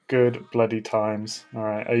Good bloody times. All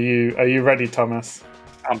right, are you ready, Thomas?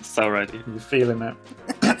 I'm so ready. Are you feeling it?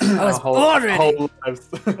 I was born ready.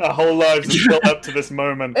 Our whole lives have built up to this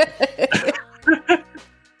moment.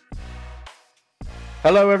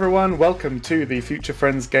 Hello, everyone. Welcome to the Future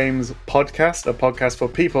Friends Games podcast, a podcast for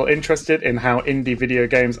people interested in how indie video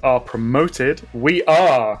games are promoted. We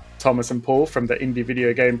are Thomas and Paul from the indie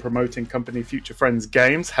video game promoting company Future Friends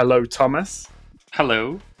Games. Hello, Thomas.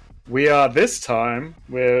 Hello. We're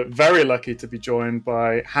very lucky to be joined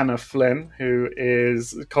by Hannah Flynn, who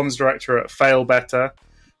is comms director at Fail Better,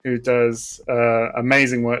 who does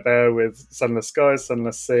amazing work there with Sunless Skies,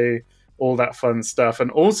 Sunless Sea, all that fun stuff.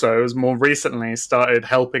 And also has more recently started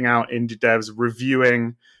helping out indie devs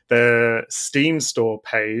reviewing the Steam store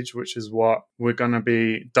page, which is what we're going to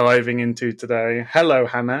be diving into today. Hello,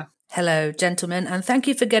 Hannah. Hello, gentlemen, and thank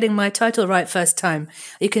you for getting my title right first time.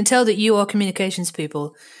 You can tell that you are communications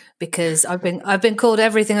people because I've been called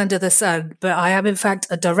everything under the sun, but I am in fact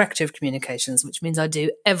a director of communications, which means I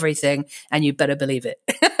do everything, and you better believe it.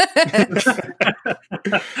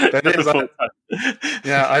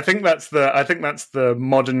 Yeah, I think that's the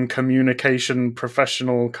modern communication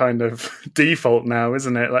professional kind of default now,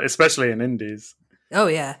 isn't it? Like, especially in indies. Oh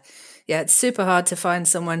yeah. Yeah, it's super hard to find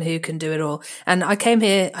someone who can do it all. And I came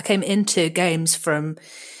into games from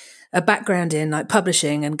a background in like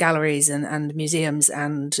publishing and galleries and museums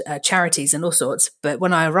and charities and all sorts. But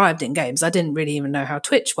when I arrived in games, I didn't really even know how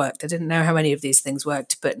Twitch worked. I didn't know how any of these things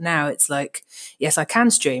worked. But now it's like, yes, I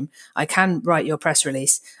can stream. I can write your press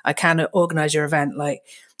release. I can organize your event. Like,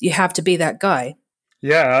 you have to be that guy.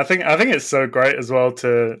 Yeah, I think it's so great as well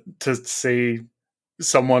to see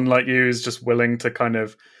someone like you who's just willing to kind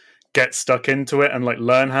of get stuck into it and like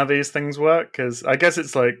learn how these things work, because I guess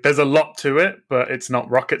it's like there's a lot to it, but it's not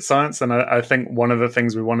rocket science. And I think one of the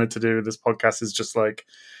things we wanted to do with this podcast is just like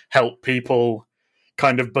help people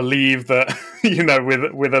kind of believe that, you know,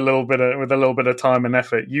 with a little bit of time and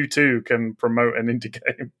effort, you too can promote an indie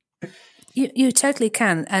game. You totally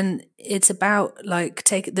can, and it's about like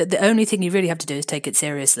the only thing you really have to do is take it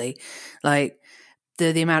seriously, like.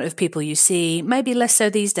 The amount of people you see, maybe less so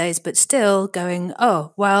these days, but still going,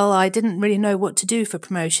 oh, well, I didn't really know what to do for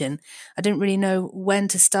promotion. I didn't really know when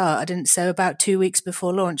to start. So about 2 weeks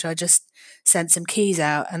before launch, I just sent some keys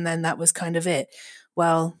out and then that was kind of it.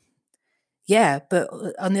 Well, yeah, but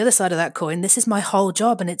on the other side of that coin, this is my whole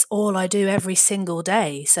job and it's all I do every single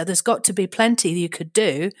day. So there's got to be plenty you could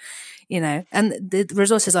do, you know, and the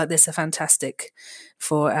resources like this are fantastic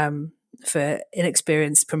for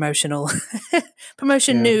inexperienced promotion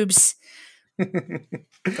noobs.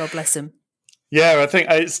 God bless them. Yeah, I think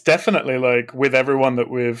it's definitely like with everyone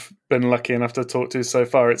that we've been lucky enough to talk to so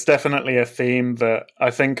far, it's definitely a theme that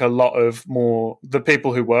I think a lot of the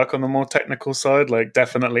people who work on the more technical side, like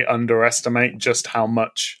definitely underestimate just how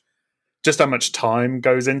much time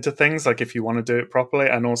goes into things, like if you want to do it properly,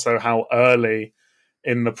 and also how early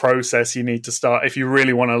in the process you need to start if you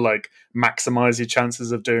really want to like maximize your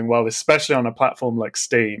chances of doing well, especially on a platform like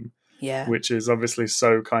Steam, which is obviously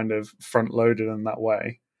so kind of front loaded in that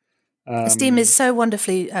way. Steam is so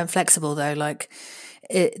wonderfully flexible though, like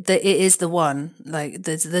it is the one, like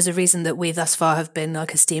there's a reason that we thus far have been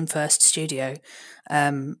like a Steam first studio,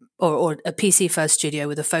 or a PC first studio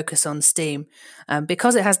with a focus on Steam,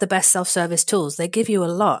 because it has the best self-service tools. They give you a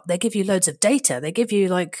lot. They give you loads of data. They give you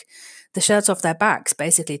like the shirts off their backs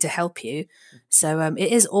basically to help you. So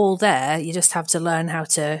it is all there. You just have to learn how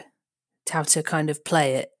to kind of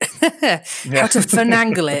play it, how to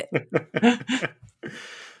finagle it.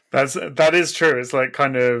 That is true. It's like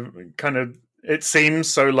kind of it seems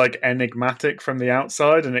so like enigmatic from the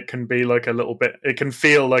outside, and it can be like a little bit, it can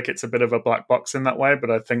feel like it's a bit of a black box in that way.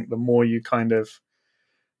 But I think the more you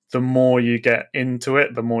get into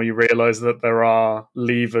it, the more you realize that there are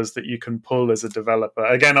levers that you can pull as a developer.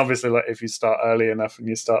 Again, obviously, like if you start early enough and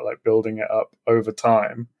you start like building it up over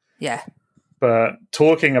time. Yeah. But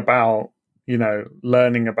talking about, you know,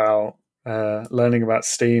 learning about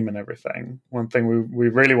Steam and everything, one thing we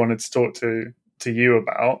really wanted to talk to you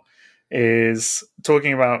about is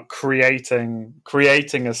talking about creating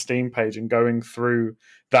a Steam page and going through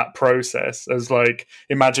that process. As like,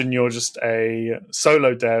 imagine you're just a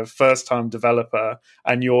solo dev, first time developer,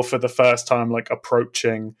 and you're for the first time like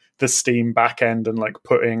approaching the Steam backend and like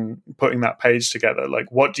putting that page together.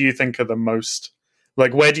 Like, what do you think are the most,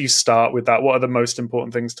 like, where do you start with that? What are the most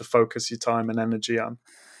important things to focus your time and energy on?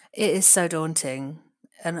 It is so daunting,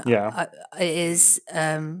 and it is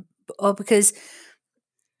because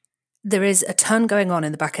there is a ton going on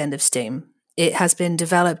in the back end of Steam. It has been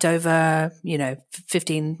developed over,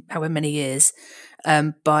 15, however many years,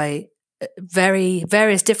 by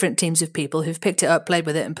various different teams of people who've picked it up, played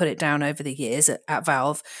with it, and put it down over the years at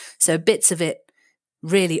Valve. So bits of it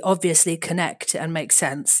really obviously connect and make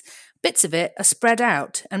sense. Bits of it are spread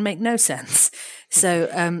out and make no sense.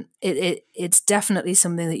 So it's definitely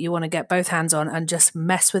something that you want to get both hands on and just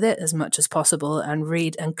mess with it as much as possible and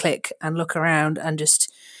read and click and look around and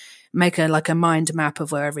just make a mind map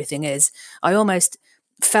of where everything is. I almost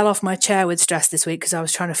fell off my chair with stress this week because I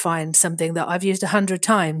was trying to find something that I've used 100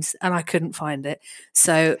 times and I couldn't find it.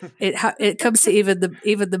 So it comes to even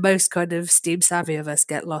the most kind of Steam savvy of us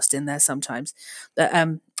get lost in there sometimes. But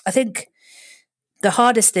I think the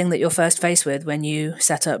hardest thing that you're first faced with when you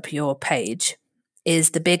set up your page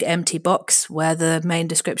is the big empty box where the main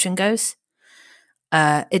description goes.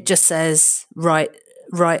 It just says write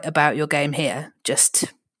about your game here.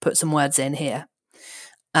 Just put some words in here.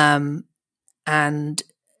 And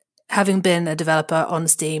having been a developer on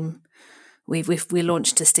Steam, we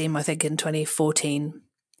launched to Steam, I think, in 2014.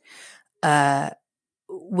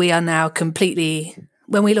 We are now completely,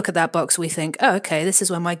 when we look at that box, we think, oh, okay, this is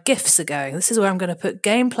where my GIFs are going. This is where I'm going to put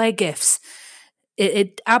gameplay GIFs.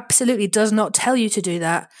 It absolutely does not tell you to do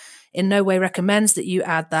that. In no way recommends that you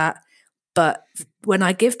add that. But when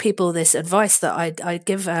I give people this advice that I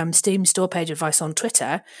give Steam store page advice on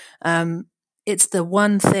Twitter, it's the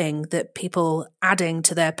one thing that people adding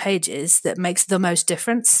to their pages that makes the most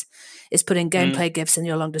difference is putting gameplay GIFs in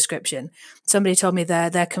your long description. Somebody told me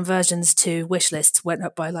their conversions to wish lists went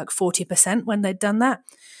up by like 40% when they'd done that.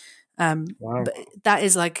 Wow. But that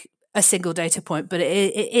is like a single data point, but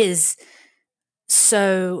it is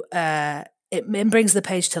so it brings the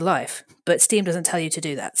page to life, but Steam doesn't tell you to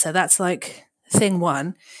do that. So that's like thing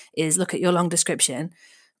one is look at your long description,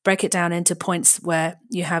 break it down into points where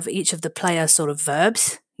you have each of the player sort of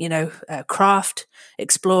verbs, craft,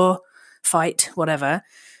 explore, fight, whatever,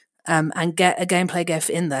 and get a gameplay GIF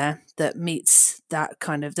in there that meets that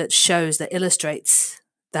that shows, that illustrates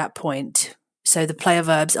that point. So the player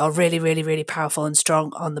verbs are really, really, really powerful and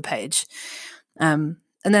strong on the page. And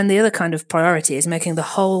then the other kind of priority is making the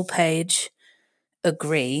whole page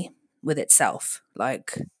agree with itself.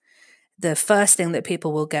 Like the first thing that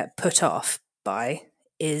people will get put off by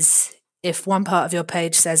is if one part of your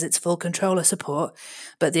page says it's full controller support,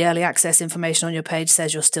 but the early access information on your page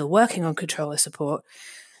says you're still working on controller support.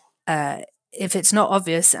 If it's not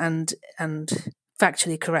obvious and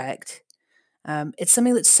factually correct, it's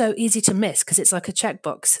something that's so easy to miss because it's like a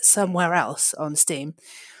checkbox somewhere else on Steam.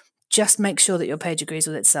 Just make sure that your page agrees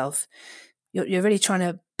with itself. You're really trying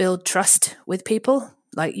to build trust with people.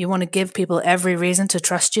 Like you want to give people every reason to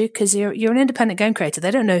trust you because you're an independent game creator.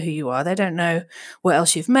 They don't know who you are. They don't know what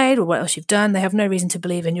else you've made or what else you've done. They have no reason to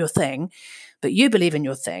believe in your thing, but you believe in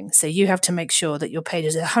your thing. So you have to make sure that your page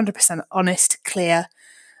is 100% honest, clear.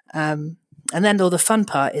 And then all the fun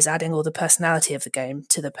part is adding all the personality of the game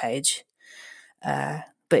to the page.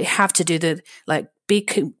 But you have to do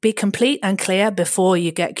be complete and clear before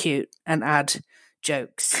you get cute and add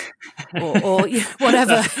jokes or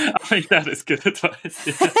whatever. I think that is good advice.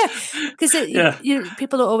 Because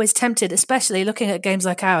people are always tempted, especially looking at games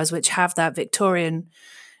like ours, which have that Victorian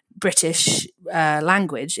British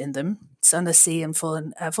language in them. Sunless Sea and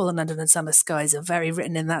Fallen London and Summer Skies are very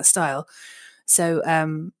written in that style. So,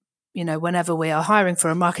 whenever we are hiring for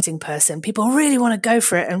a marketing person, people really want to go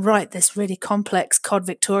for it and write this really complex cod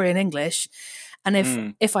Victorian English.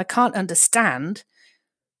 And if I can't understand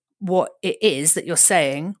what it is that you're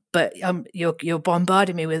saying, but you're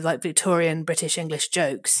bombarding me with like Victorian British English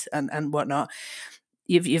jokes and whatnot,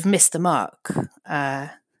 you've missed the mark. Yeah,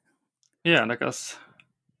 and I guess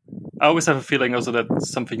I always have a feeling also that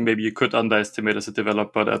something maybe you could underestimate as a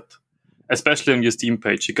developer, that especially on your Steam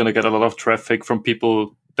page, you're going to get a lot of traffic from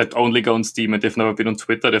people that only go on Steam and they've never been on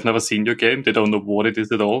Twitter, they've never seen your game, they don't know what it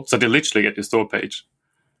is at all. So they literally get your store page.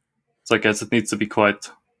 So I guess it needs to be quite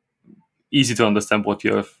easy to understand what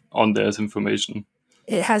you have on there as information.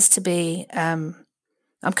 It has to be.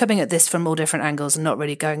 I'm coming at this from all different angles and not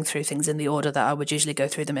really going through things in the order that I would usually go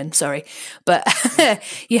through them in. Sorry. But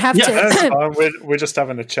you have to. That's fine. We're just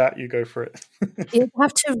having a chat. You go for it. You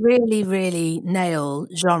have to really, really nail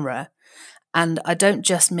genre. And I don't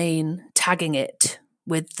just mean tagging it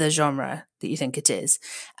with the genre that you think it is.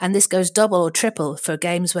 And this goes double or triple for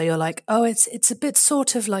games where you're like, oh, it's a bit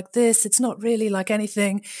sort of like this. It's not really like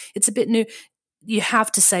anything. It's a bit new. You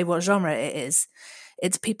have to say what genre it is.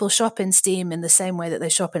 It's people shop in Steam in the same way that they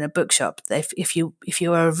shop in a bookshop. If you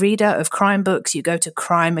are a reader of crime books, you go to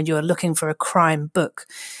crime and you're looking for a crime book.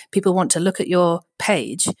 People want to look at your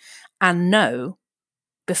page and know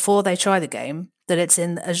before they try the game that it's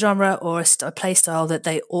in a genre or a play style that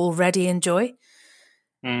they already enjoy.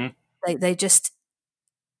 They just,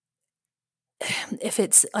 if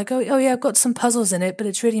it's like, oh yeah, I've got some puzzles in it, but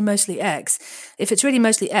it's really mostly X. If it's really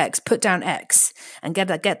mostly X, put down X and get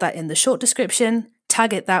that in the short description,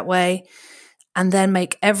 tag it that way, and then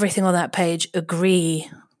make everything on that page agree,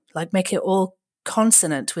 like make it all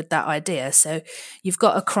consonant with that idea. So you've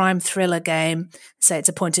got a crime thriller game, say it's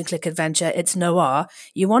a point and click adventure, it's noir.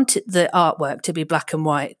 You want the artwork to be black and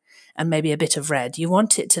white and maybe a bit of red. You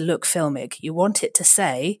want it to look filmic. You want it to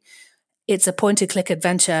say it's a point and click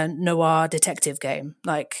adventure noir detective game.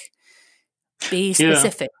 Like, be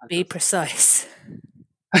specific, be precise.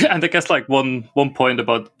 And I guess like one point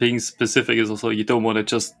about being specific is also you don't want to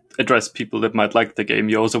just address people that might like the game.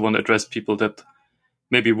 You also want to address people that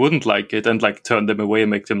maybe wouldn't like it and like turn them away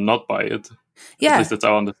and make them not buy it. Yeah. At least that's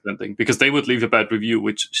our understanding. Because they would leave a bad review,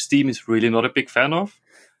 which Steam is really not a big fan of.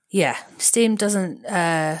 Yeah. Steam doesn't...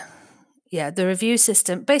 the review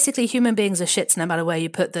system, basically human beings are shits no matter where you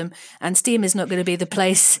put them, and Steam is not going to be the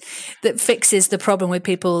place that fixes the problem with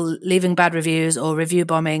people leaving bad reviews or review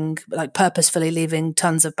bombing, like purposefully leaving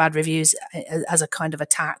tons of bad reviews as a kind of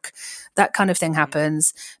attack. That kind of thing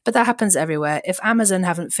happens, but that happens everywhere. If Amazon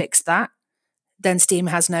haven't fixed that, then Steam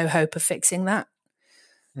has no hope of fixing that.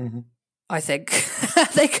 Mm-hmm. I think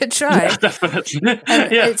they could try. Yeah, definitely.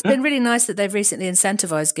 It's been really nice that they've recently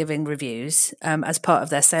incentivized giving reviews as part of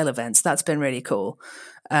their sale events. That's been really cool.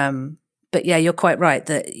 But yeah, you're quite right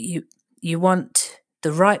that you want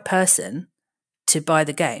the right person to buy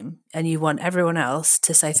the game, and you want everyone else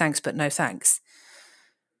to say thanks but no thanks.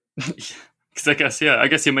 Because I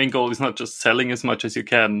guess your main goal is not just selling as much as you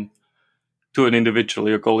can to an individual.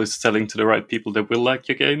 Your goal is selling to the right people that will like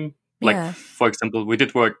your game. Like, for example, we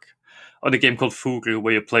did work on a game called Vogel,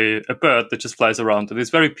 where you play a bird that just flies around, and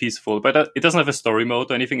it's very peaceful, but it doesn't have a story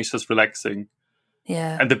mode or anything. It's just relaxing.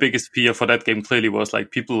 Yeah. And the biggest fear for that game clearly was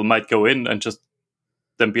like people might go in and just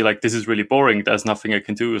then be like, this is really boring. There's nothing I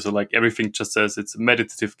can do. So like everything just says it's a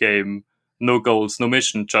meditative game, no goals, no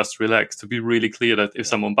mission, just relax. To be really clear that if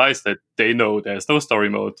someone buys that, they know there's no story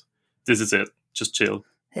mode. This is it. Just chill.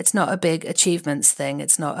 It's not a big achievements thing.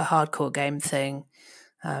 It's not a hardcore game thing.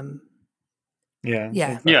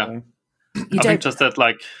 Yeah. I think just that,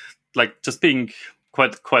 like just being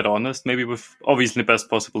quite honest, maybe with obviously the best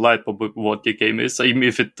possible light, but with what your game is, even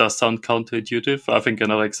if it does sound counterintuitive. I think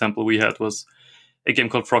another example we had was a game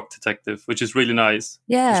called Frog Detective, which is really nice.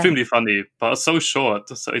 Yeah. Extremely funny, but so short.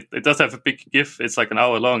 So it does have a big GIF. It's like an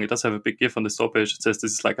hour long. It does have a big GIF on the store page. It says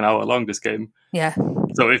this is like an hour long, this game. Yeah.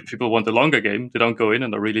 So if people want a longer game, they don't go in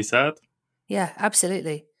and are really sad. Yeah,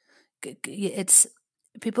 absolutely. It's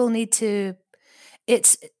people need to...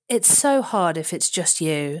 It's so hard if it's just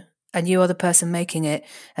you and you are the person making it,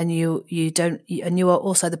 and you are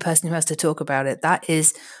also the person who has to talk about it. That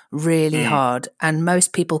is really hard, and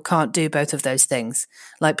most people can't do both of those things.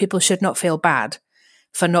 Like, people should not feel bad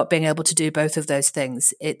for not being able to do both of those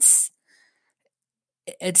things. It's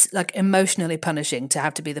like emotionally punishing to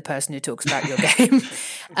have to be the person who talks about your game.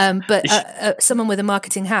 But someone with a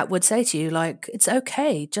marketing hat would say to you, like, it's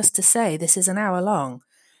okay just to say this is an hour long.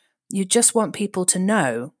 You just want people to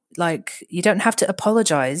know. Like, you don't have to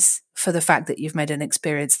apologize for the fact that you've made an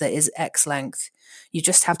experience that is X length. You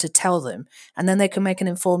just have to tell them, and then they can make an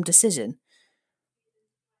informed decision.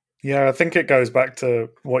 Yeah, I think it goes back to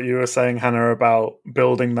what you were saying, Hannah, about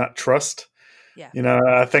building that trust. Yeah. You know,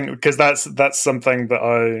 I think because that's something that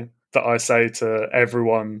I say to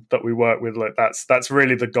everyone that we work with. Like, that's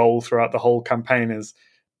really the goal throughout the whole campaign, is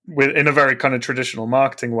in a very kind of traditional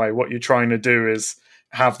marketing way. What you're trying to do is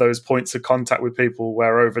have those points of contact with people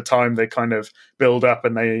where over time they kind of build up,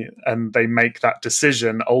 and they make that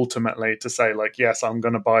decision ultimately to say, like, yes, I'm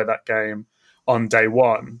going to buy that game on day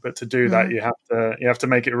one. But to do that, you have to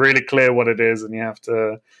make it really clear what it is, and you have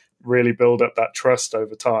to really build up that trust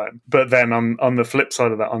over time. But then on the flip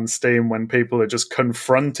side of that, on Steam, when people are just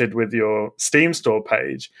confronted with your Steam store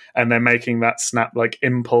page and they're making that snap, like,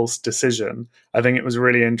 impulse decision, I think it was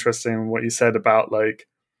really interesting what you said about, like,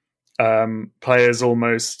 players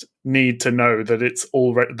almost need to know that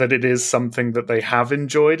that it is something that they have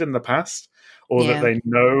enjoyed in the past, or that they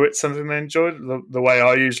know it's something they enjoyed. The way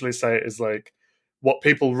I usually say it is, like, what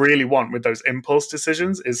people really want with those impulse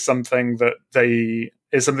decisions is something that they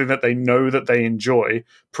know that they enjoy,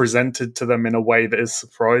 presented to them in a way that is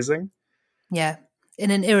surprising. Yeah, in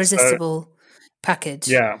an irresistible package.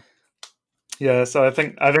 Yeah. So I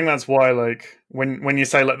think that's why, like, when you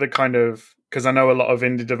say, like, the kind of, because I know a lot of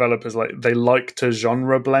indie developers, like, they like to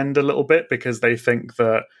genre blend a little bit because they think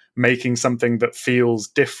that making something that feels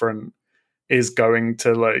different is going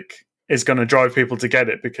to drive people to get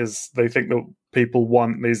it, because they think that people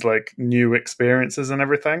want these like new experiences and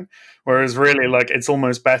everything, whereas really like it's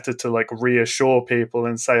almost better to like reassure people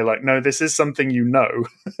and say like, no, this is something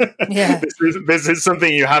Yeah. this is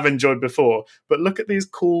something you have enjoyed before, but look at these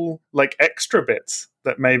cool like extra bits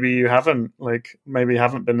that maybe haven't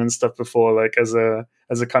been in stuff before, like as a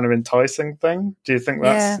kind of enticing thing. Do you think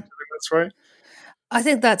that's right? I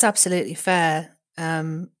think that's absolutely fair.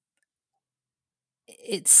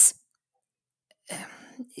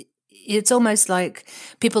 It's almost like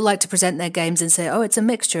people like to present their games and say, oh, it's a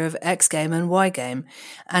mixture of X game and Y game.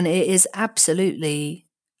 And it is absolutely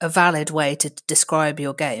a valid way to describe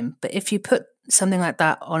your game. But if you put something like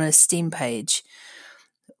that on a Steam page,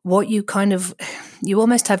 what you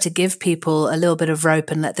almost have to give people a little bit of rope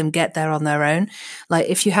and let them get there on their own. Like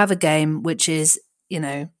if you have a game which is,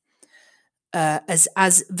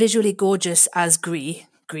 as visually gorgeous as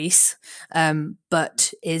Greece,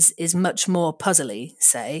 but is much more puzzly,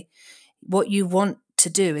 say, what you want to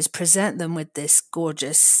do is present them with this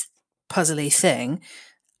gorgeous puzzly thing.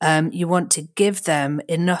 You want to give them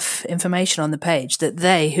enough information on the page that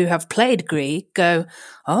they who have played Greece go,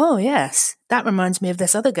 oh yes, that reminds me of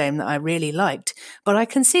this other game that I really liked, but I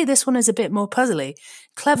can see this one is a bit more puzzly.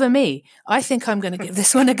 Clever me. I think I'm going to give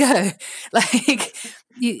this one a go. Like,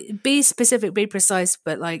 you be specific, be precise,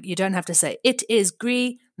 but like you don't have to say it is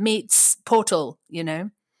Greece meets Portal,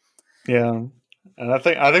 Yeah. And I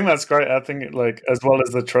think that's great. I think like as well as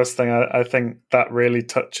the trust thing, I think that really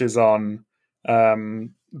touches on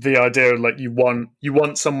the idea of like you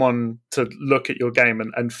want someone to look at your game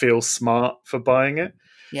and feel smart for buying it.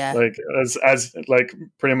 Yeah. Like as like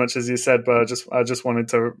pretty much as you said, but I just wanted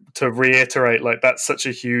to reiterate like that's such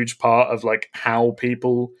a huge part of like how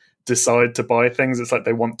people decide to buy things. It's like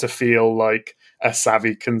they want to feel like a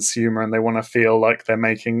savvy consumer and they want to feel like they're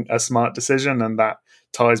making a smart decision, and that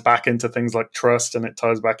ties back into things like trust, and it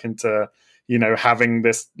ties back into having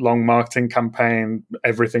this long marketing campaign,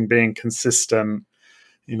 everything being consistent,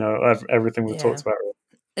 everything we've talked about,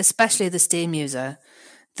 especially the Steam user.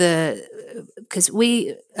 Because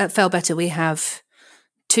we at Fell Better, we have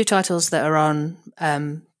 2 titles that are on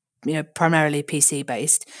primarily PC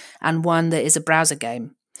based, and one that is a browser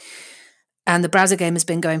game. And the browser game has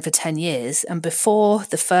been going for 10 years. And before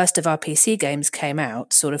the first of our PC games came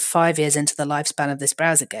out, sort of 5 years into the lifespan of this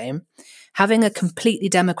browser game, having a completely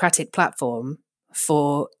democratic platform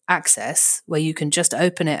for access where you can just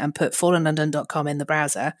open it and put fallenlondon.com in the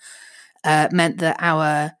browser meant that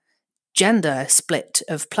our gender split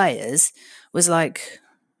of players was like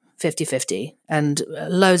 50-50. And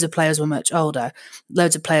loads of players were much older.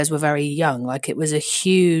 Loads of players were very young. Like it was a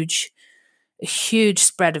huge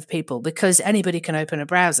spread of people because anybody can open a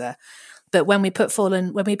browser. But when we put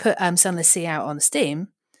Sunless Sea out on Steam,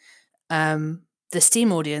 the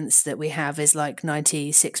Steam audience that we have is like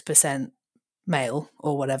 96% male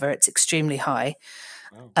or whatever. It's extremely high.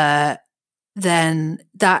 Wow. Then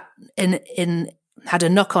that had a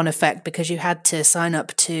knock-on effect because you had to sign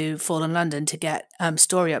up to Fallen London to get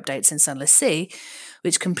story updates in Sunless Sea,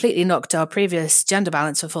 which completely knocked our previous gender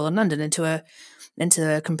balance for Fallen London into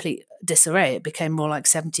a complete disarray. It became more like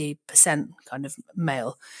 70% kind of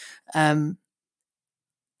male. I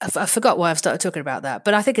forgot why I've started talking about that,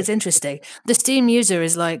 but I think it's interesting. The Steam user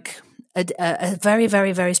is like a very,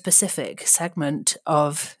 very, very specific segment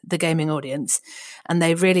of the gaming audience, and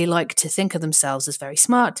they really like to think of themselves as very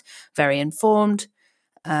smart, very informed.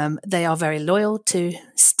 They are very loyal to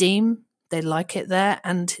Steam. They like it there,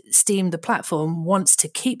 and Steam, the platform, wants to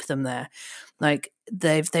keep them there. Like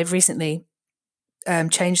they've recently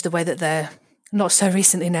changed the way that they're. Not so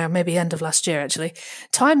recently now, maybe end of last year, actually.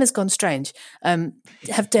 Time has gone strange.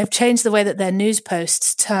 Have changed the way that their news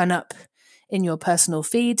posts turn up in your personal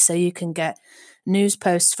feed, so you can get news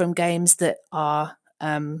posts from games that are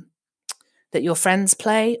that your friends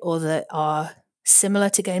play or that are similar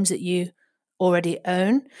to games that you already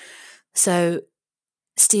own. So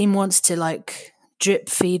Steam wants to like drip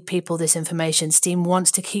feed people this information. Steam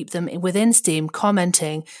wants to keep them within Steam,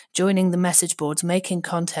 commenting, joining the message boards, making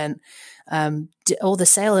content. All the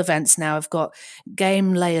sale events now have got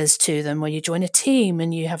game layers to them where you join a team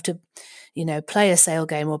and you have to, play a sale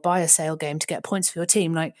game or buy a sale game to get points for your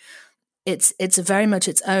team. Like it's very much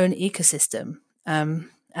its own ecosystem.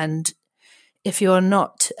 And if you're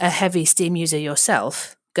not a heavy Steam user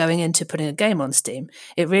yourself going into putting a game on Steam,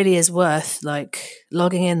 it really is worth like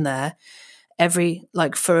logging in there every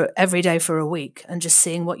day for a week and just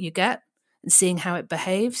seeing what you get and seeing how it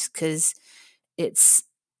behaves, because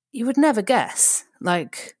you would never guess.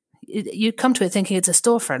 Like you'd come to it thinking it's a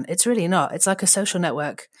storefront. It's really not. It's like a social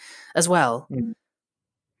network as well.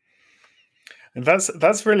 And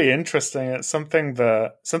that's really interesting. It's something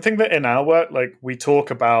that in our work, like we talk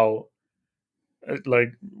about,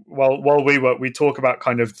 like while we work, we talk about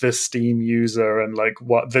kind of the Steam user and like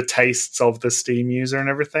what the tastes of the Steam user and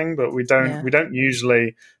everything, but we don't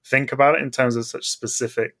usually think about it in terms of such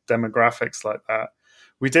specific demographics like that.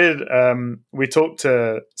 We did. We talked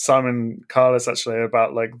to Simon Carlos actually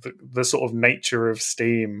about like the sort of nature of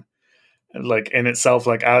Steam, like in itself,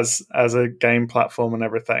 like as a game platform and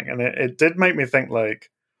everything, and it did make me think like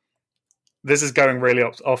this is going really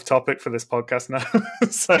off topic for this podcast now,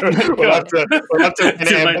 so we'll have to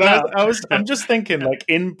I'm just thinking like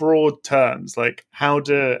in broad terms, like how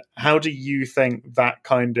do you think that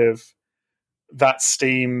kind of that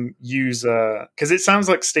Steam user, because it sounds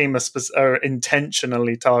like Steam are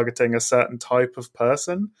intentionally targeting a certain type of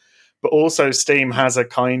person, but also Steam has a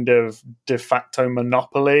kind of de facto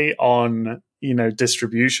monopoly on, you know,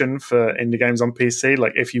 distribution for indie games on PC,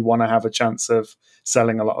 like if you want to have a chance of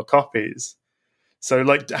selling a lot of copies. So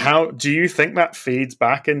like, how do you think that feeds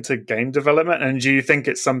back into game development, and do you think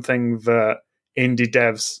it's something that indie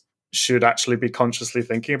devs should actually be consciously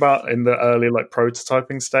thinking about in the early like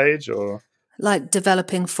prototyping stage, or like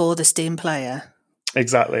developing for the Steam player?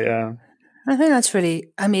 Exactly, yeah. I think that's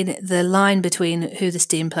really, I mean, the line between who the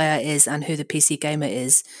Steam player is and who the PC gamer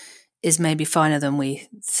is maybe finer than we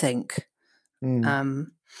think.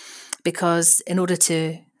 Because in order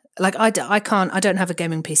to, like, I don't have a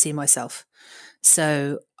gaming PC myself.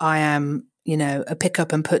 So I am, you know, a pick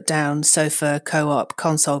up and put down sofa co-op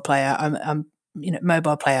console player. I'm you know,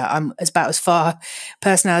 mobile player. I'm about as far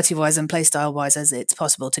personality wise and play style wise as it's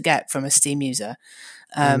possible to get from a Steam user.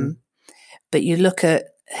 But you look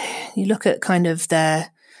at kind of the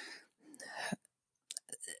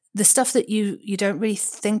stuff that you don't really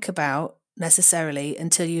think about necessarily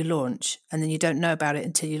until you launch, and then you don't know about it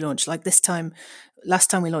until you launch. Like last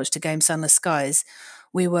time we launched a game, Sunless Skies,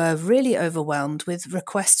 we were really overwhelmed with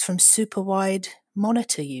requests from super wide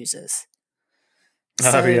monitor users.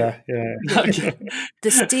 So the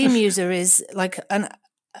Steam user is like, and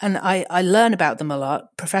I learn about them a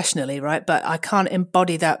lot professionally, right? But I can't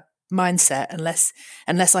embody that mindset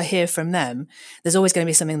unless I hear from them. There's always going to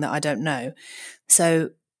be something that I don't know. So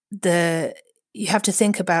you have to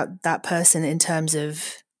think about that person in terms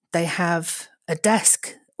of they have a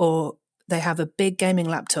desk or they have a big gaming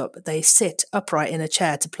laptop. They sit upright in a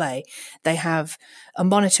chair to play. They have a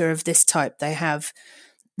monitor of this type.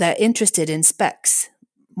 They're interested in specs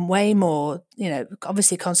way more. You know,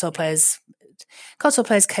 obviously console players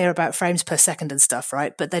care about frames per second and stuff,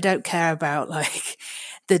 right? But they don't care about like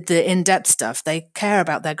the in-depth stuff. They care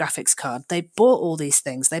about their graphics card. They bought all these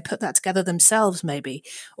things. They put that together themselves maybe,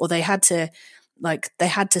 or they had to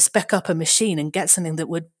spec up a machine and get something that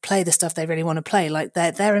would play the stuff they really want to play. Like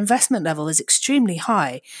their investment level is extremely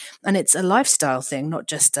high, and it's a lifestyle thing, not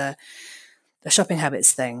just a shopping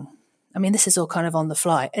habits thing. I mean, this is all kind of on the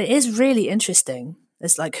fly. It is really interesting.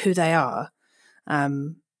 It's like who they are.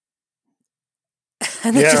 And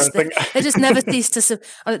they just never cease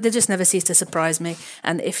to surprise me.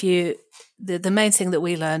 And if you, the main thing that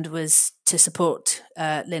we learned was to support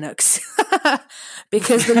Linux,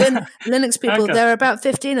 because the Linux people, there are about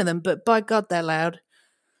 15 of them, but by God, they're loud.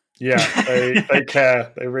 Yeah, they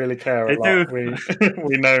care. They really care a lot.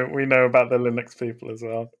 We know about the Linux people as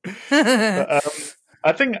well. But,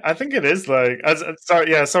 I think it is like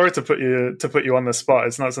sorry to put you on the spot.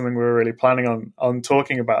 It's not something we were really planning on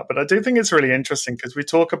talking about, but I do think it's really interesting because we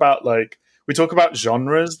talk about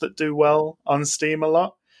genres that do well on Steam a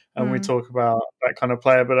lot, and we talk about that kind of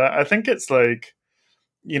player. But I think it's like,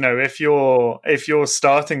 you know, if you're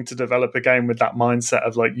starting to develop a game with that mindset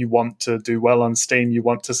of like you want to do well on Steam, you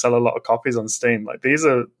want to sell a lot of copies on Steam, like these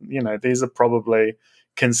are probably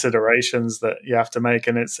considerations that you have to make,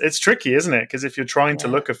 and it's tricky, isn't it? Because if you're trying to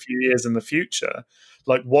look a few years in the future,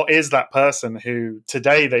 like what is that person who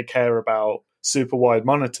today they care about super wide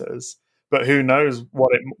monitors, but who knows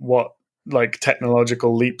what like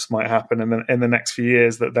technological leaps might happen in the next few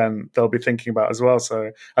years that then they'll be thinking about as well.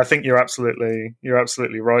 So I think you're absolutely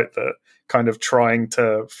right that kind of trying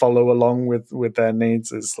to follow along with their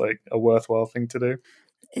needs is like a worthwhile thing to do.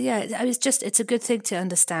 Yeah, it's a good thing to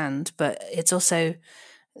understand, but it's also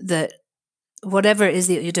that whatever it is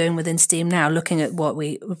that you're doing within Steam now, looking at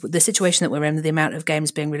the situation that we're in, the amount of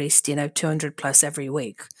games being released, 200 plus every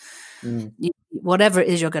week, whatever it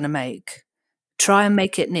is you're going to make, try and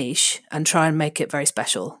make it niche and try and make it very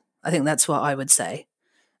special. I think that's what I would say.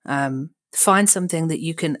 Find something that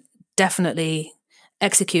you can definitely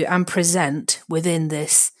execute and present within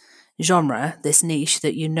this genre, this niche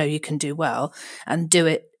that you can do well, and do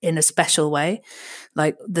it in a special way.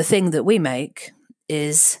 Like the thing that we make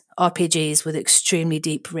is RPGs with extremely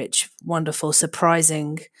deep, rich, wonderful,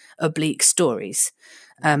 surprising, oblique stories.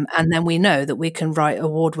 And then we know that we can write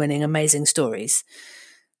award-winning, amazing stories.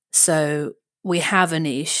 So we have a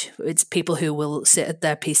niche. It's people who will sit at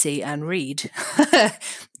their PC and read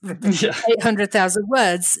 800,000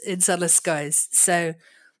 words in Sunless Skies. So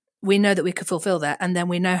we know that we could fulfill that, and then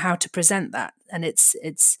we know how to present that. And it's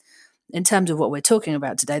in terms of what we're talking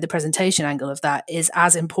about today, the presentation angle of that is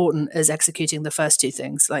as important as executing the first two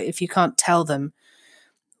things. Like, if you can't tell them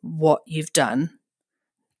what you've done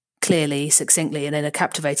clearly, succinctly, and in a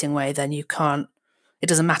captivating way, then you can't, it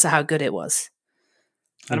doesn't matter how good it was.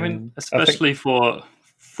 And I mean, especially for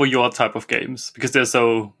your type of games, because they're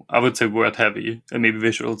so, I would say, word heavy, and maybe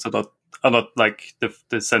visuals are not like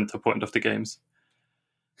the center point of the games.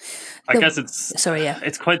 I guess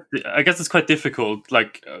it's quite difficult.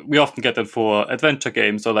 Like, we often get that for adventure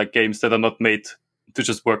games or like games that are not made to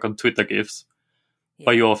just work on Twitter GIFs. Yeah.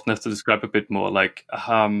 But you often have to describe a bit more. Like,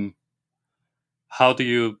 how do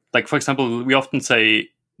you, like, for example, we often say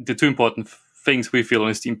the two important things we feel on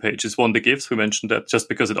a Steam page is, one, the GIFs. We mentioned that just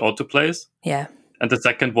because it autoplays. Yeah. And the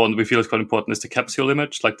second one we feel is quite important is the capsule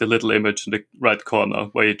image, like the little image in the right corner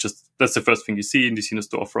where you just, that's the first thing you see in a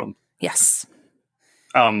storefront. Yes.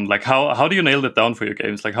 Like, how do you nail that down for your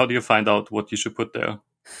games? Like, how do you find out what you should put there?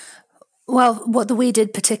 Well, what we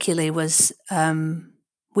did particularly was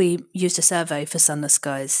we used a survey for Sunless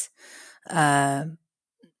Skies.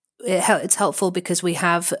 It's helpful because we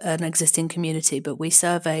have an existing community, but we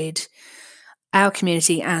surveyed our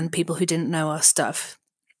community and people who didn't know our stuff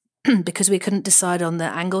because we couldn't decide on the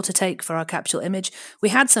angle to take for our capsule image. We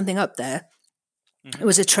had something up there. It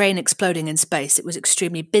was a train exploding in space. It was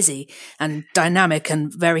extremely busy and dynamic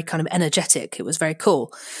and very kind of energetic. It was very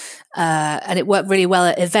cool. And it worked really well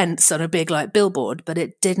at events on a big like billboard, but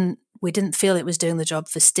we didn't feel it was doing the job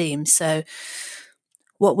for Steam. So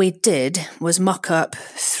what we did was mock up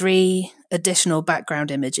 3 additional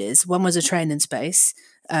background images. One was a train in space,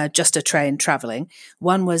 just a train traveling.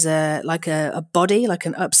 One was a body, like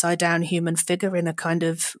an upside down human figure in a kind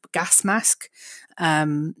of gas mask.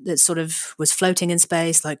 That sort of was floating in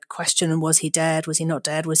space, like question, was he dead? Was he not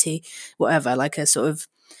dead? Was he whatever? Like a sort of,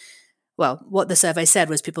 well, what the survey said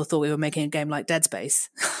was people thought we were making a game like Dead Space.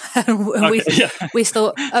 We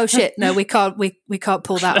thought, oh shit, no, we can't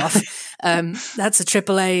pull that off. That's a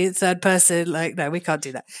AAA third person. Like, no, we can't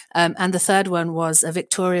do that. And the third one was a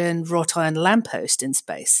Victorian wrought iron lamppost in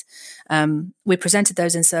space. We presented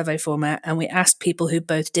those in survey format, and we asked people who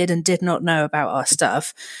both did and did not know about our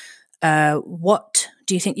stuff, what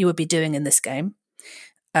do you think you would be doing in this game?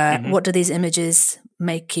 What do these images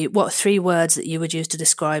make you? What 3 words that you would use to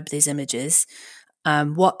describe these images?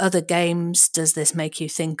 What other games does this make you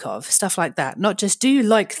think of? Stuff like that. Not just, do you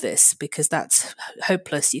like this? Because that's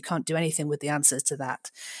hopeless. You can't do anything with the answers to that.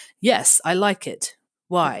 Yes, I like it.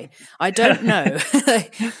 Why? I don't know.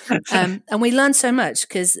 And we learned so much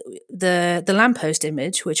because the lamppost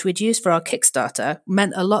image, which we'd used for our Kickstarter,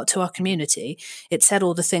 meant a lot to our community. It said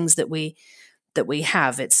all the things that we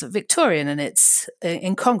have. It's Victorian and it's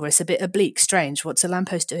incongruous, a bit oblique, strange. What's a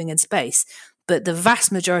lamppost doing in space? But the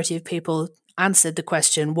vast majority of people answered the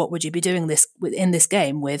question, what would you be doing in this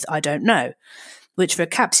game with I don't know, which for a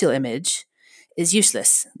capsule image is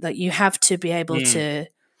useless. Like, you have to be able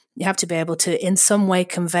to in some way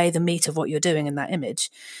convey the meat of what you're doing in that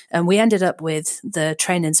image. And we ended up with the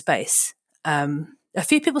train in space. A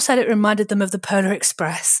few people said it reminded them of the Polar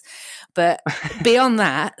Express, but beyond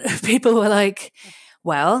that, people were like,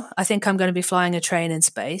 well, I think I'm going to be flying a train in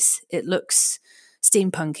space. It looks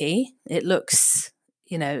steampunky. It looks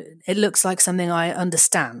like something I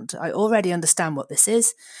understand. I already understand what this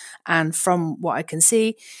is. And from what I can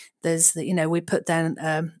see, there's we put then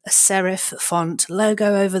a serif font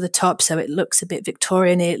logo over the top, so it looks a bit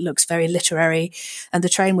Victorian-y. It looks very literary, and the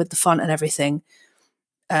train with the font and everything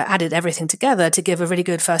added everything together to give a really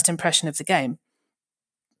good first impression of the game.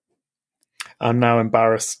 I'm now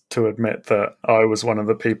embarrassed to admit that I was one of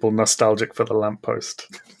the people nostalgic for the lamppost.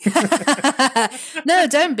 No,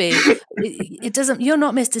 don't be. It doesn't. You're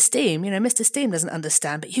not Mr. Steam. Mr. Steam doesn't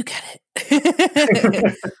understand, but you get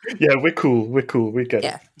it. Yeah, we're cool. We get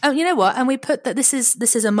it. Oh, you know what? And we put that this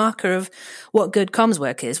is a marker of what good comms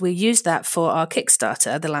work is. We used that for our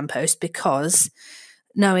Kickstarter, the lamppost, because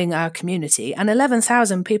knowing our community, and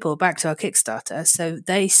 11,000 people backed our Kickstarter, so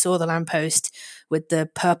they saw the lamppost with the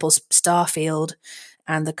purple star field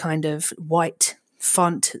and the kind of white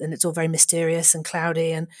font, and it's all very mysterious and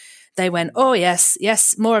cloudy, and they went, oh yes,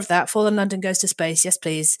 more of that. Fallen London Goes to Space, yes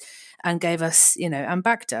please, and gave us, and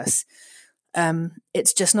backed us.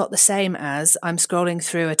 It's just not the same as I'm scrolling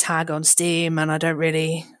through a tag on Steam and I don't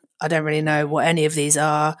really I don't really know what any of these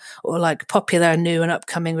are, or like popular, new and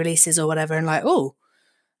upcoming releases or whatever, and like, oh,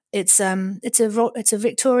 it's a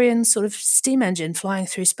Victorian sort of steam engine flying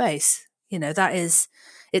through space.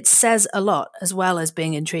 It says a lot as well as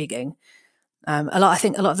being intriguing. I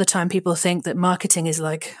think a lot of the time people think that marketing is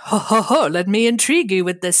like, ho, ho, ho, let me intrigue you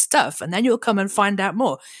with this stuff, and then you'll come and find out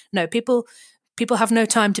more. No, people have no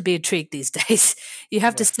time to be intrigued these days. You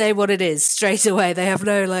have to say what it is straight away. They have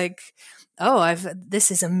no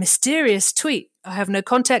this is a mysterious tweet. I have no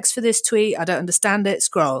context for this tweet. I don't understand it.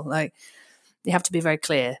 Scroll. Like, you have to be very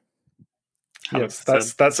clear. Yes,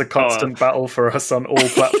 that's a constant battle for us on all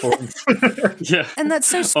platforms. Yeah, and that's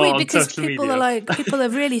so sweet because people are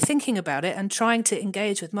really thinking about it and trying to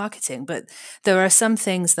engage with marketing. But there are some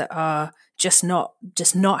things that are just not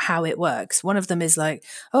how it works. One of them is like,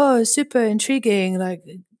 oh, super intriguing, like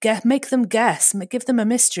make them guess, give them a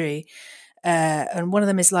mystery. And one of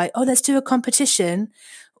them is like, oh, let's do a competition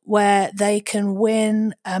where they can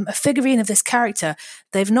win a figurine of this character.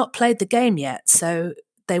 They've not played the game yet, so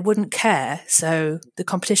they wouldn't care. So the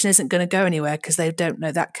competition isn't going to go anywhere because they don't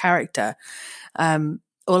know that character. Or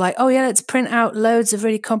like, oh yeah, let's print out loads of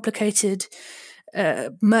really complicated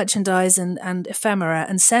merchandise and ephemera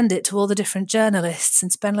and send it to all the different journalists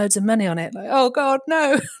and spend loads of money on it. Like, oh God,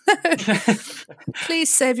 no.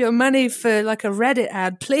 Please save your money for like a Reddit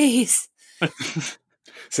ad, please.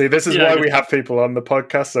 See, this is why we have people on the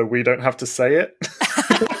podcast, so we don't have to say it.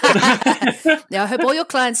 Yeah, I hope all your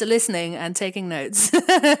clients are listening and taking notes.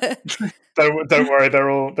 Don't worry, they're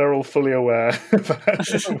all fully aware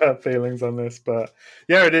of our feelings on this. But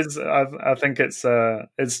yeah, it is. I think it's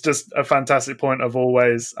just a fantastic point of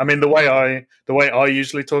always. I mean, the way I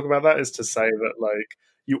usually talk about that is to say that like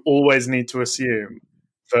you always need to assume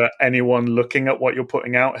that anyone looking at what you're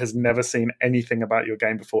putting out has never seen anything about your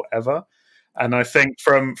game before ever. And I think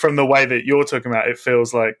from the way that you're talking about, it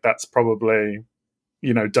feels like that's probably,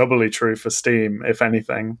 doubly true for Steam, if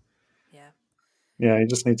anything. Yeah, you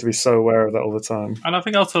just need to be so aware of that all the time. And I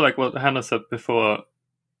think also like what Hannah said before,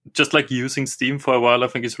 just like using Steam for a while, I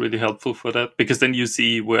think is really helpful for that, because then you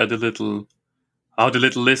see where how the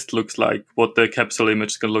little list looks like, what the capsule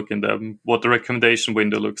image can look in them, what the recommendation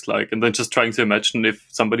window looks like, and then just trying to imagine if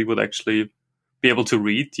somebody would actually be able to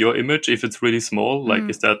read your image if it's really small. Like,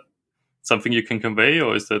 is that something you can convey,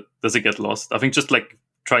 or does it get lost? I think just like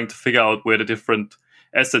trying to figure out where the different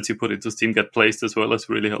assets you put into Steam get placed as well is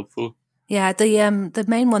really helpful. Yeah, the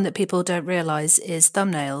main one that people don't realize is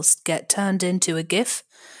thumbnails get turned into a GIF,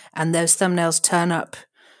 and those thumbnails turn up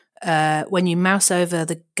when you mouse over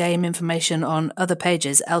the game information on other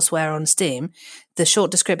pages elsewhere on Steam. The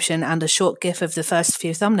short description and a short GIF of the first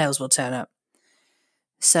few thumbnails will turn up.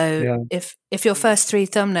 So if your first 3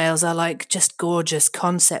 thumbnails are like just gorgeous,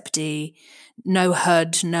 concept-y, no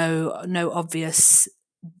HUD, no obvious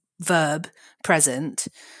verb present,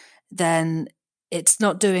 then it's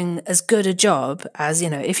not doing as good a job as,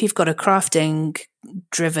 if you've got a crafting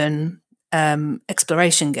driven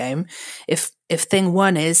exploration game. If thing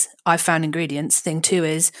 1 is I found ingredients, thing 2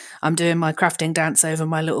 is I'm doing my crafting dance over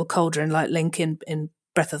my little cauldron like Link in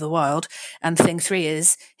Breath of the Wild, and thing 3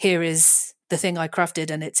 is here is the thing I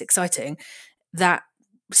crafted and it's exciting, that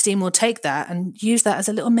Steam will take that and use that as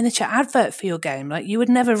a little miniature advert for your game. Like, you would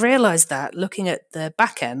never realize that looking at the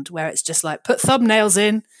back end, where it's just like put thumbnails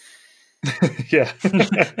in. Yeah.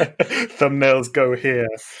 Thumbnails go here.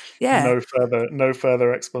 Yeah. No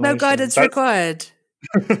further explanation. No guidance required.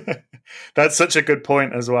 That's such a good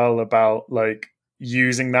point as well about like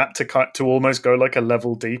using that to almost go like a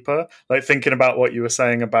level deeper, like thinking about what you were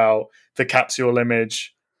saying about the capsule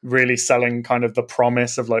image really selling kind of the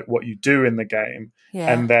promise of like what you do in the game.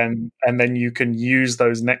 Yeah. And then you can use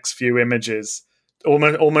those next few images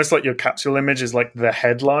almost like your capsule image is like the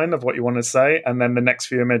headline of what you want to say, and then the next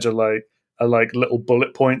few images are like little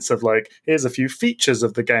bullet points of like, here's a few features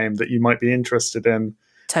of the game that you might be interested in.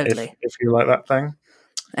 Totally. If you like that thing.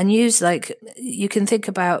 And use like, you can think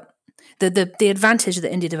about the advantage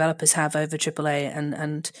that indie developers have over AAA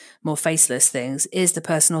and more faceless things is the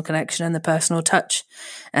personal connection and the personal touch.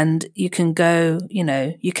 And you can go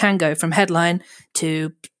from headline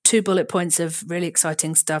to 2 bullet points of really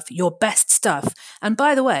exciting stuff, your best stuff. And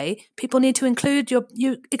by the way, people need to include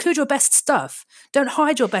your best stuff. Don't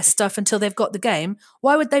hide your best stuff until they've got the game.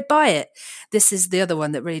 Why would they buy it? This is the other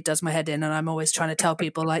one that really does my head in, and I'm always trying to tell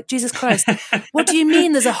people like, Jesus Christ, what do you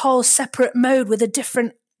mean there's a whole separate mode with a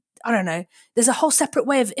different, I don't know, there's a whole separate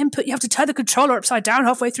way of input. You have to turn the controller upside down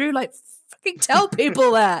halfway through. Like, fucking tell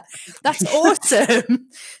people that. That's awesome.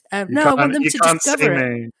 No, I want them to discover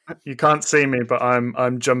it. You can't see me, but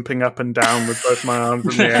I'm jumping up and down with both my arms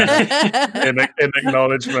in the air in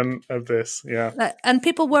acknowledgement of this. Yeah, and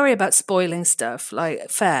people worry about spoiling stuff. Like,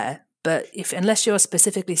 fair, but unless you're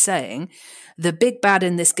specifically saying the big bad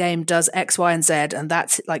in this game does X, Y, and Z, and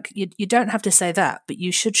that's like you don't have to say that, but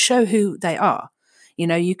you should show who they are. You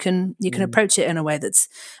know, you can approach it in a way that's.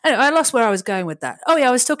 I lost where I was going with that. Oh yeah,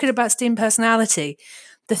 I was talking about Steam personality.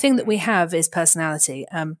 The thing that we have is personality.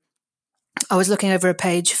 I was looking over a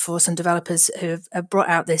page for some developers who have brought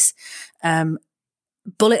out this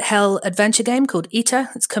bullet hell adventure game called Ita.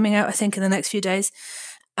 It's coming out, I think, in the next few days.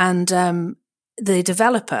 And the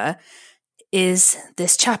developer is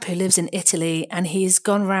this chap who lives in Italy, and he's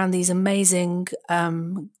gone around these amazing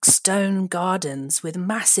stone gardens with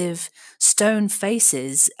massive stone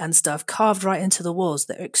faces and stuff carved right into the walls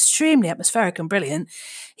that are extremely atmospheric and brilliant.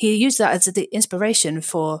 He used that as the inspiration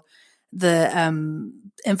for the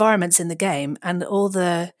environments in the game, and all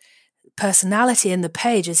the personality in the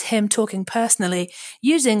page is him talking personally,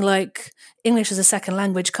 using like English as a second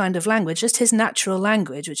language kind of language, just his natural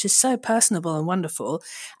language, which is so personable and wonderful,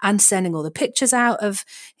 and sending all the pictures out of,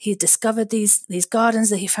 he discovered these gardens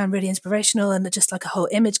that he found really inspirational, and just like a whole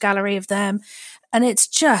image gallery of them. And it's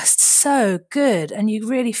just so good. And you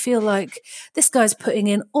really feel like this guy's putting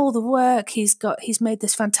in all the work. He's made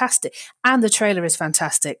this fantastic, and the trailer is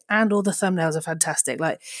fantastic, and all the thumbnails are fantastic.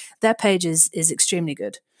 Like, their page is extremely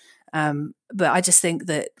good. But I just think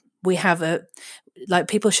that we have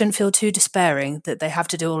people shouldn't feel too despairing that they have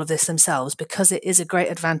to do all of this themselves, because it is a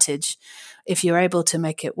great advantage if you're able to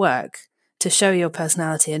make it work, to show your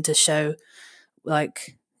personality and to show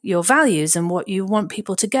like your values and what you want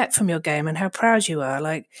people to get from your game and how proud you are.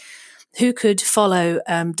 Like, who could follow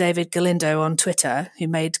David Galindo on Twitter, who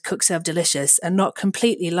made Cook Serve Delicious, and not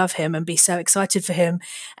completely love him and be so excited for him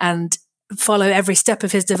and follow every step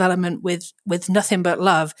of his development with nothing but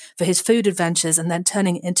love for his food adventures, and then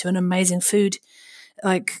turning it into an amazing food,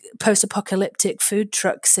 like post-apocalyptic food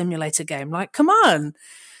truck simulator game? Like, come on.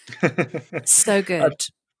 So good.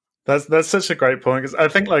 That's such a great point, because I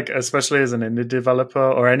think, like, especially as an indie developer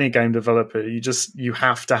or any game developer, you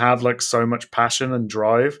have to have like so much passion and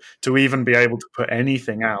drive to even be able to put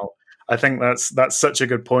anything out. I think that's such a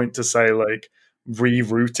good point to say, like,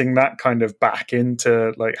 rerouting that kind of back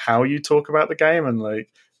into like how you talk about the game, and like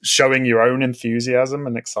showing your own enthusiasm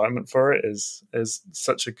and excitement for it is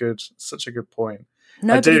such a good point.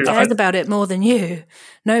 Nobody cares about it more than you.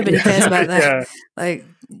 Nobody cares about that. Yeah. Like,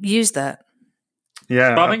 use that.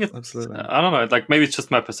 Yeah, but I think absolutely. I don't know, like, maybe it's just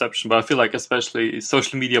my perception, but I feel like especially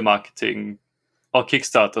social media marketing or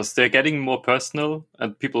Kickstarters, they're getting more personal,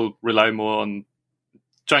 and people rely more on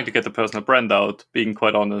trying to get the personal brand out, being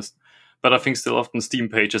quite honest. But I think still often Steam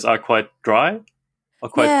pages are quite dry or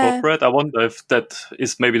quite corporate. I wonder if that's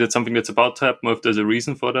something that's about to happen, or if there's a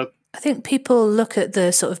reason for that. I think people look at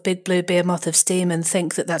the sort of big blue behemoth of Steam and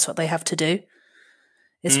think that that's what they have to do.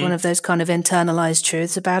 It's one of those kind of internalized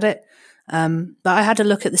truths about it. But I had a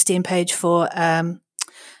look at the Steam page for An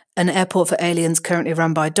Airport for Aliens Currently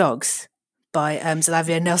Run by Dogs by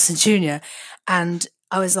Xavier Nelson Jr. And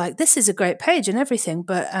I was like, this is a great page and everything,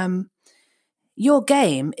 but your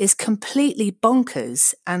game is completely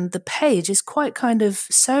bonkers and the page is quite kind of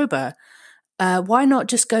sober. Why not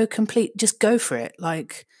just go for it?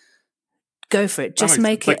 Like, go for it. Just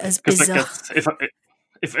make it as bizarre.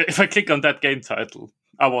 If I click on that game title,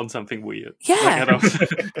 I want something weird. Yeah.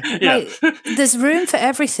 There's room for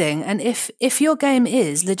everything. And if your game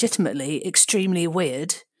is legitimately extremely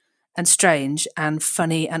weird and strange and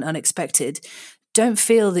funny and unexpected, don't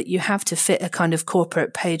feel that you have to fit a kind of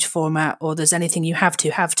corporate page format, or there's anything you have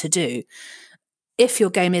to do. If your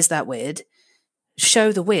game is that weird,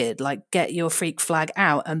 show the weird, like, get your freak flag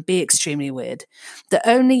out and be extremely weird. The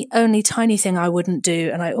only tiny thing I wouldn't do,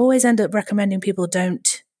 and I always end up recommending people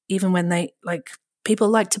don't, even when they like, people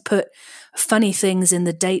like to put funny things in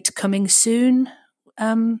the date coming soon.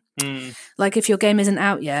 Like, if your game isn't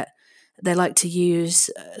out yet, they like to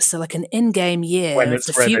use like an in-game year of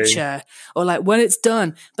the future, or like when it's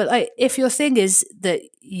done. But like, if your thing is that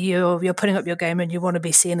you're putting up your game and you want to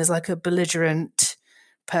be seen as like a belligerent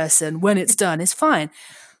person when it's done, is fine.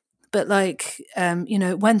 But like,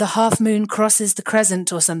 when the half moon crosses the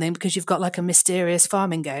crescent or something, because you've got like a mysterious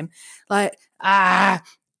farming game, like,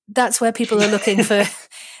 that's where people are looking for.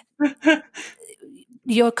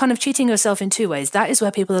 You're kind of cheating yourself in two ways. That is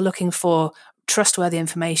where people are looking for trustworthy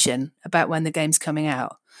information about when the game's coming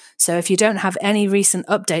out. So if you don't have any recent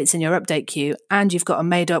updates in your update queue and you've got a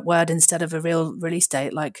made up word instead of a real release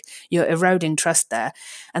date, like, you're eroding trust there.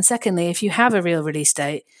 And secondly, if you have a real release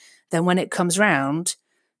date, then when it comes round,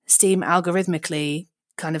 Steam algorithmically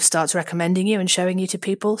kind of starts recommending you and showing you to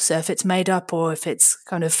people. So if it's made up or if it's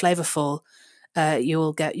kind of flavorful,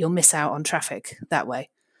 you'll miss out on traffic that way.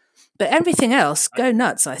 But everything else, go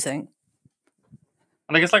nuts, I think.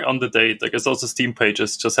 And I guess like on the date, I guess also Steam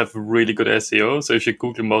pages just have really good SEO. So if you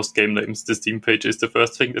Google most game names, the Steam page is the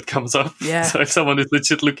first thing that comes up. Yeah. So if someone is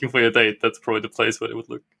legit looking for your date, that's probably the place where they would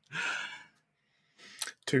look.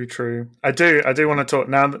 Too true. I do want to talk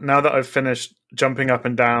now that I've finished jumping up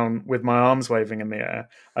and down with my arms waving in the air.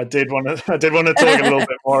 I did want to talk a little bit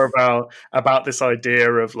more about this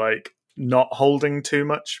idea of like not holding too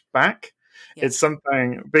much back. Yeah. It's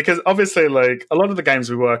something, because obviously like a lot of the games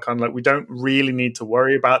we work on, like we don't really need to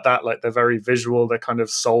worry about that. Like they're very visual. They're kind of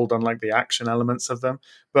sold on like the action elements of them.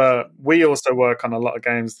 But we also work on a lot of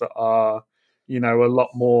games that are, you know, a lot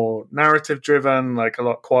more narrative driven, like a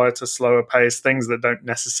lot quieter, slower pace, things that don't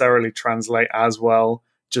necessarily translate as well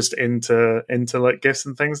just into like GIFs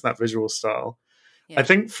and things, that visual style. Yeah. I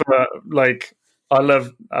think for like, I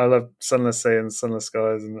love Sunless Sea and Sunless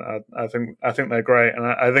Skies, and I think they're great. And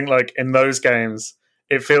I think like in those games,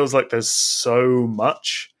 it feels like there's so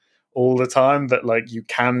much all the time that like you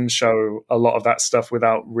can show a lot of that stuff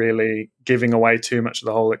without really giving away too much of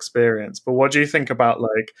the whole experience. But what do you think about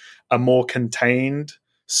like a more contained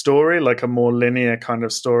story, like a more linear kind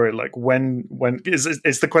of story? Like when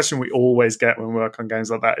it's the question we always get when we work on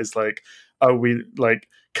games like that, is like, oh, we like,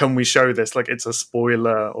 can we show this? Like it's a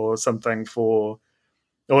spoiler or something for,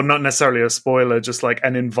 or not necessarily a spoiler, just like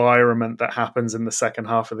an environment that happens in the second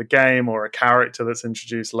half of the game or a character that's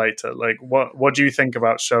introduced later. Like what do you think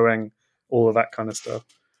about showing all of that kind of stuff?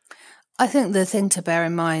 I think the thing to bear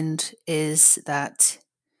in mind is that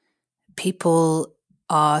people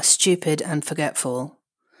are stupid and forgetful.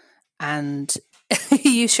 And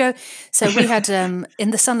you show, so we had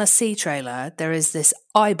in the Sunless Sea trailer, there is this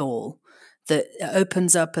eyeball that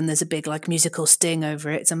opens up and there's a big like musical sting over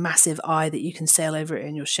it. It's a massive eye that you can sail over it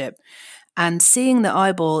in your ship. And seeing the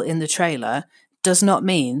eyeball in the trailer does not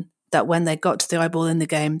mean that when they got to the eyeball in the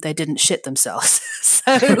game, they didn't shit themselves.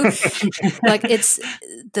 So like it's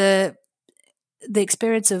the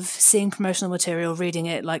experience of seeing promotional material, reading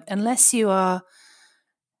it, like unless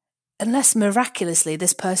miraculously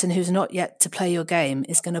this person who's not yet to play your game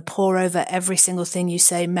is going to pore over every single thing you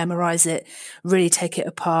say, memorize it, really take it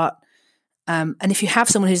apart. And if you have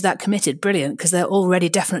someone who's that committed, brilliant, because they're already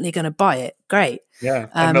definitely going to buy it. Great. Yeah.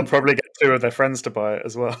 And they'll probably get two of their friends to buy it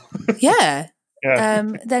as well. Yeah.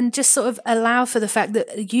 Then just sort of allow for the fact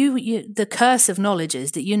that you the curse of knowledge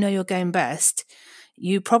is that you know your game best.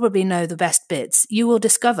 You probably know the best bits. You will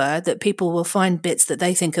discover that people will find bits that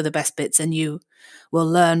they think are the best bits, and you will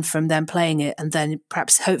learn from them playing it, and then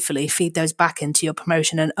perhaps hopefully feed those back into your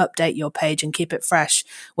promotion and update your page and keep it fresh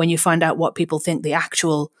when you find out what people think the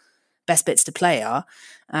actual best bits to play are.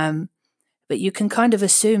 But you can kind of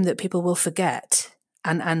assume that people will forget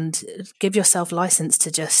and give yourself license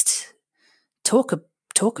to just talk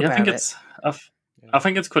about it. I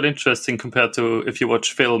think it's quite interesting compared to if you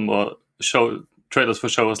watch film or trailers for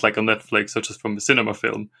shows like on Netflix, such as from a cinema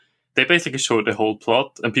film. They basically show the whole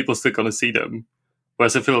plot and people are still going to see them.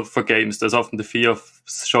 Whereas I feel for games, there's often the fear of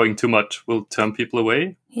showing too much will turn people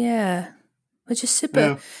away. Yeah, which is super.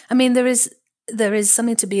 Yeah. I mean, there is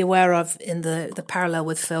something to be aware of in the parallel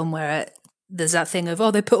with film where there's that thing of,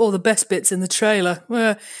 oh, they put all the best bits in the trailer,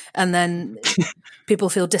 and then people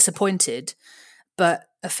feel disappointed. But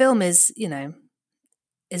a film is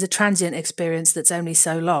a transient experience that's only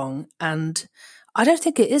so long, and I don't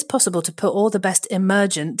think it is possible to put all the best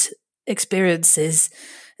emergent experiences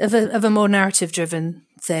of a more narrative-driven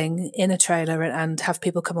thing in a trailer and have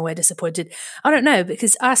people come away disappointed. I don't know,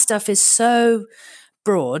 because our stuff is so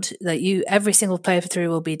broad that every single playthrough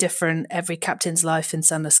will be different. Every captain's life in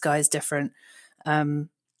Sunless Sky is different. So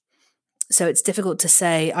it's difficult to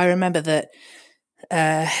say. I remember that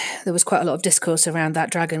there was quite a lot of discourse around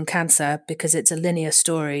that Dragon Cancer because it's a linear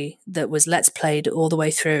story that was let's played all the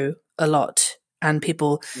way through a lot. And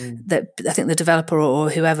people that I think the developer or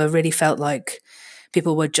whoever really felt like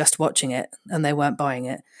people were just watching it and they weren't buying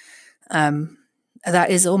it. That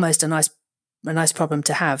is almost a nice problem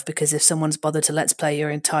to have, because if someone's bothered to let's play your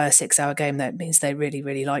entire 6-hour game, that means they really,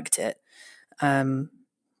 really liked it.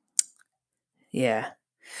 Yeah.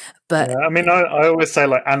 But I mean, I always say,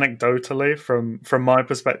 like, anecdotally, from my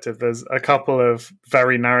perspective, there's a couple of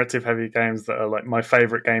very narrative heavy games that are like my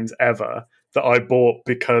favorite games ever that I bought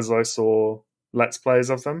because I saw let's plays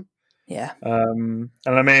of them. Yeah. And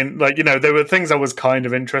I mean, like, there were things I was kind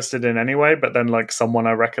of interested in anyway, but then like someone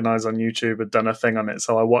I recognize on YouTube had done a thing on it.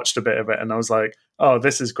 So I watched a bit of it and I was like, oh,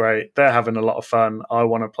 this is great. They're having a lot of fun. I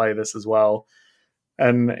want to play this as well.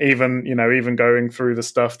 And even, even going through the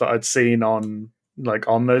stuff that I'd seen on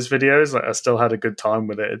those videos, like, I still had a good time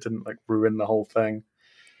with it. It didn't like ruin the whole thing.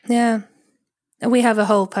 Yeah. And we have a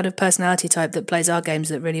whole kind of personality type that plays our games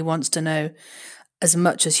that really wants to know as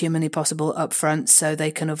much as humanly possible up front, so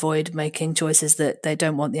they can avoid making choices that they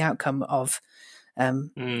don't want the outcome of.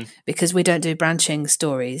 Because we don't do branching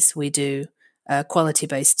stories, we do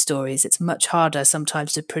quality-based stories. It's much harder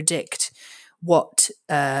sometimes to predict what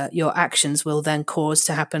your actions will then cause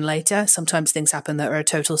to happen later. Sometimes things happen that are a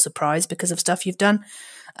total surprise because of stuff you've done,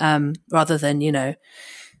 rather than,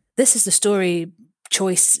 this is the story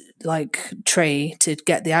choice tree to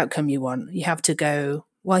get the outcome you want. You have to go,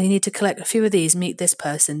 well, you need to collect a few of these, meet this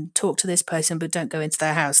person, talk to this person, but don't go into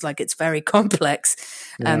their house. Like, it's very complex.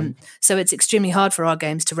 Yeah. So it's extremely hard for our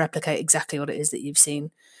games to replicate exactly what it is that you've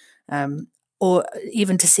seen. Or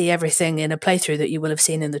even to see everything in a playthrough that you will have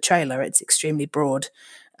seen in the trailer. It's extremely broad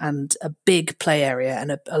and a big play area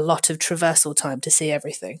and a lot of traversal time to see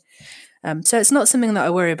everything. So it's not something that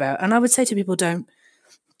I worry about. And I would say to people, don't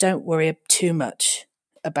worry too much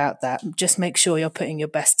about that. Just make sure you're putting your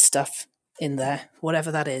best stuff in there,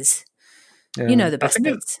 whatever that is. Yeah. You know the best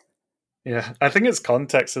bits. Yeah, I think it's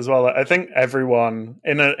context as well. I think everyone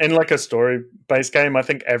in a story-based game, I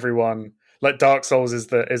think everyone, like Dark Souls is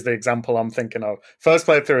the example I'm thinking of. First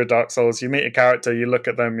playthrough of Dark Souls, you meet a character, you look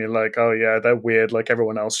at them, you're like, oh yeah, they're weird, like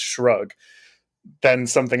everyone else, shrug. Then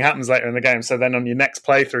something happens later in the game. So then on your next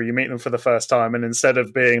playthrough, you meet them for the first time, and instead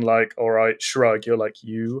of being like, all right, shrug, you're like,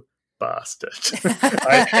 you bastard.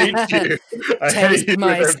 I hate you. I hate you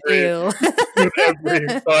my steel. with every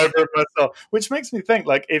fiber of myself. Which makes me think,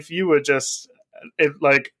 like, if you were just,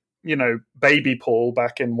 baby Paul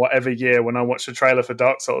back in whatever year when I watched the trailer for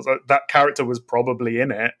Dark Souls, that character was probably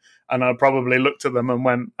in it, and I probably looked at them and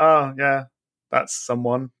went, oh, yeah, that's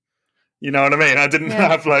someone. You know what I mean? I didn't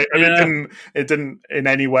have it didn't in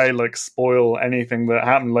any way like spoil anything that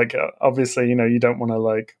happened. Like, obviously, you don't want to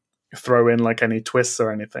like throw in like any twists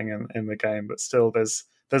or anything in the game, but still there's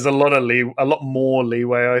a lot more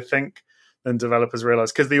leeway, I think, than developers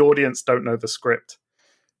realize, because the audience don't know the script.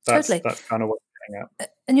 That's kind of what I'm getting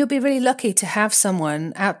at. And you'll be really lucky to have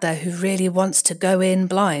someone out there who really wants to go in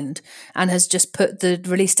blind and has just put the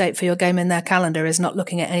release date for your game in their calendar, is not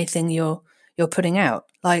looking at anything you're putting out.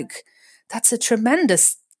 Like, that's a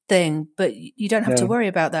tremendous thing, but you don't have to worry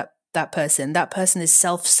about that person. That person is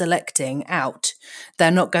self-selecting out.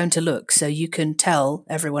 They're not going to look, so you can tell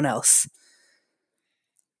everyone else.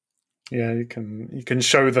 Yeah, you can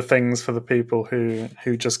show the things for the people who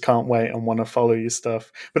just can't wait and want to follow your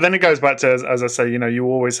stuff. But then it goes back to, as I say, you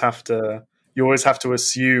always have to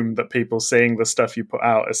assume that people seeing the stuff you put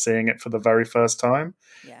out are seeing it for the very first time.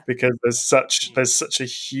 Yeah. Because there's such a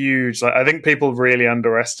huge, like, I think people really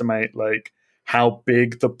underestimate like how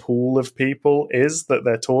big the pool of people is that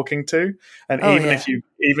they're talking to. And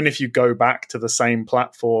even if you go back to the same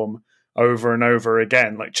platform over and over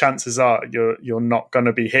again, like, chances are you're not going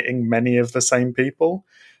to be hitting many of the same people,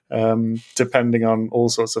 depending on all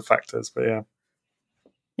sorts of factors. But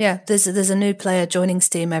there's a new player joining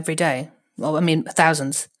Steam every day. Well, I mean,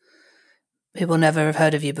 thousands who will never have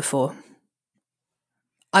heard of you before.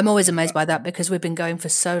 I'm always amazed by that, because we've been going for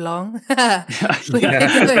so long. We've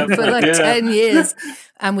been going for like 10 years,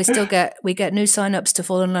 and we get new signups to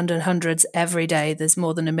Fallen London Hundreds every day. There's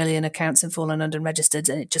more than 1 million accounts in Fallen London registered,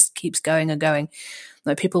 and it just keeps going and going.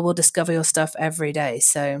 Like, people will discover your stuff every day.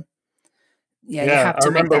 So you have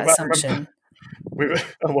to make that assumption.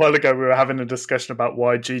 A while ago, we were having a discussion about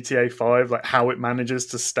why GTA 5, like, how it manages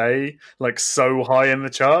to stay like so high in the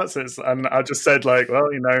charts. And I just said, like, well,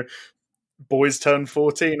 boys turn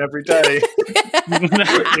 14 every day.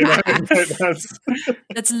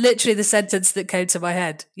 That's literally the sentence that came to my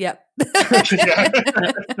head. Yep.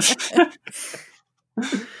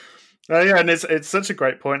 And it's such a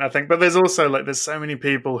great point, I think. But there's also like, there's so many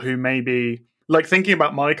people who maybe, like, thinking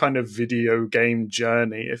about my kind of video game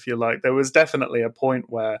journey, if you like, there was definitely a point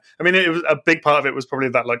where, I mean, it was a big part of it was probably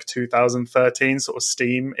that like 2013 sort of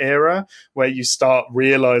Steam era, where you start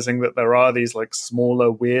realizing that there are these like smaller,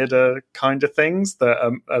 weirder kind of things that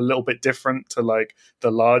are a little bit different to like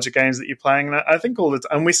the larger games that you're playing. And I think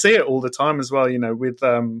and we see it all the time as well, with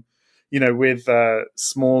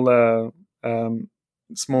smaller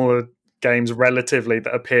games relatively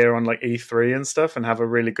that appear on like E3 and stuff and have a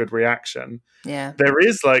really good reaction. Yeah.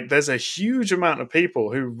 There's a huge amount of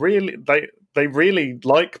people who really, they really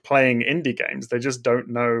like playing indie games. They just don't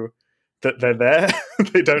know that they're there.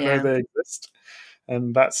 They don't know they exist.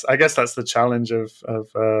 And I guess that's the challenge of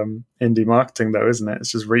indie marketing, though, isn't it?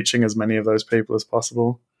 It's just reaching as many of those people as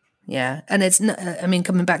possible. Yeah, and it's I mean,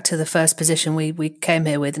 coming back to the first position we came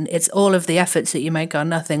here with, and it's all of the efforts that you make are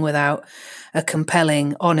nothing without a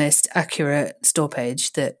compelling, honest, accurate store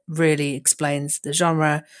page that really explains the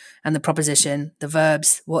genre and the proposition, the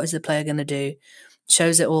verbs, what is the player going to do,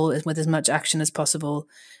 shows it all with as much action as possible,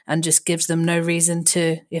 and just gives them no reason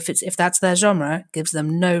to, if that's their genre, gives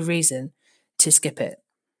them no reason to skip it.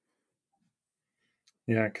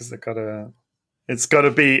 Yeah, because they've got to. It's got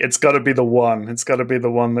to be the one. It's got to be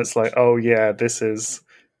the one that's like, oh yeah, this is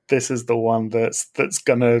the one that's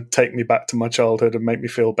gonna take me back to my childhood and make me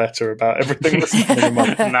feel better about everything that's happening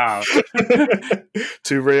in now.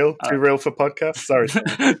 Too real for podcasts. Sorry.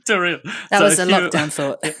 Too real. That was a lockdown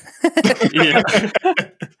thought. Yeah.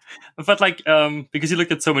 But like, because you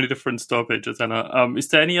look at so many different store pages, Anna, is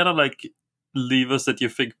there any other like levers that you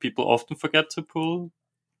think people often forget to pull?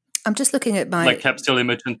 I'm just looking at my... Like capsule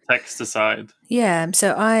image and text aside. Yeah,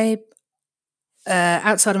 so I,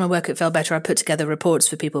 outside of my work at Feel Better, I put together reports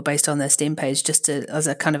for people based on their Steam page just as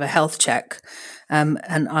a kind of a health check. And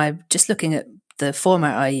I'm just looking at the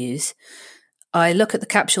format I use. I look at the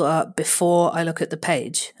capsule art before I look at the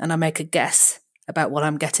page, and I make a guess about what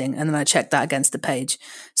I'm getting, and then I check that against the page.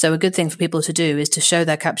 So a good thing for people to do is to show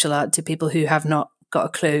their capsule art to people who have not got a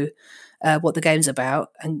clue what the game's about,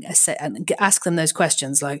 and ask them those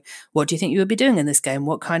questions like, what do you think you would be doing in this game?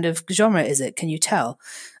 What kind of genre is it? Can you tell?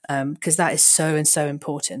 Because that is so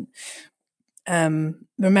important.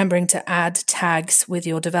 Remembering to add tags with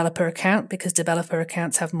your developer account, because developer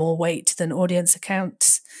accounts have more weight than audience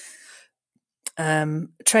accounts.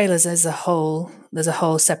 Trailers as a whole, there's a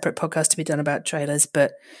whole separate podcast to be done about trailers,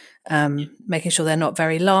 but making sure they're not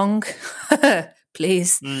very long,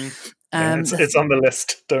 please. Yeah, it's on the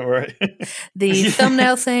list, don't worry. The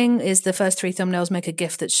thumbnail thing is the first 3 thumbnails make a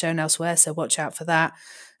GIF that's shown elsewhere, so watch out for that.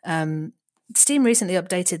 Steam recently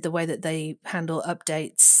updated the way that they handle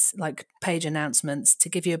updates, like page announcements, to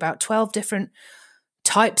give you about 12 different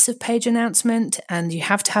types of page announcement, and you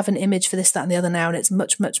have to have an image for this, that, and the other now, and it's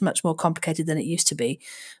much more complicated than it used to be.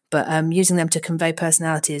 But using them to convey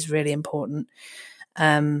personality is really important.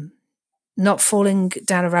 Not falling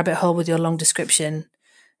down a rabbit hole with your long description,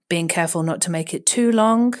 being careful not to make it too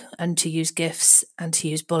long, and to use GIFs and to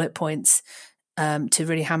use bullet points to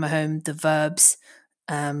really hammer home the verbs,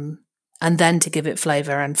 and then to give it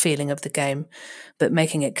flavour and feeling of the game, but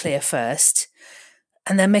making it clear first.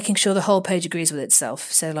 And then making sure the whole page agrees with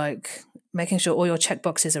itself. So like making sure all your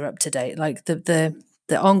checkboxes are up to date. Like the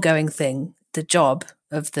ongoing thing, the job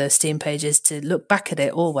of the Steam page is to look back at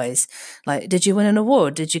it always. Like, did you win an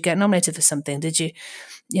award? Did you get nominated for something? Did you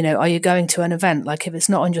are you going to an event? Like if it's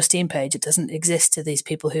not on your Steam page, it doesn't exist to these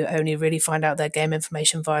people who only really find out their game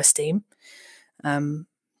information via Steam.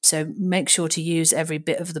 So make sure to use every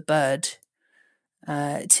bit of the bird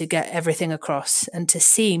to get everything across and to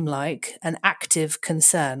seem like an active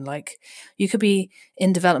concern. Like you could be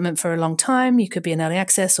in development for a long time, you could be in early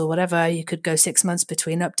access or whatever, you could go 6 months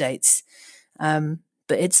between updates.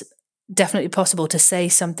 But it's definitely possible to say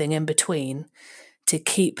something in between to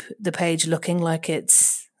keep the page looking like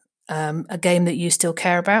it's a game that you still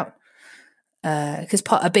care about. Because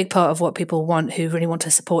a big part of what people want who really want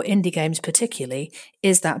to support indie games particularly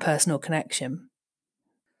is that personal connection.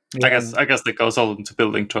 Yeah. I guess that goes all into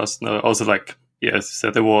building trust. Also, like, as you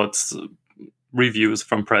said, awards, reviews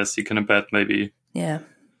from press, you can embed maybe. Yeah.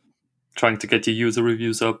 Trying to get your user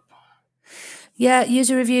reviews up. Yeah,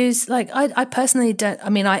 user reviews. Like, I personally don't. I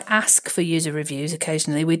mean, I ask for user reviews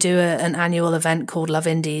occasionally. We do an annual event called Love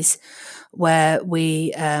Indies, where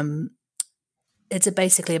we. It's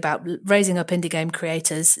basically about raising up indie game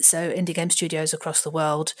creators. So indie game studios across the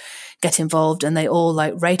world get involved, and they all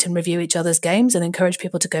like rate and review each other's games and encourage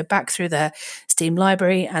people to go back through their Steam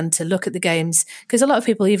library and to look at the games. Because a lot of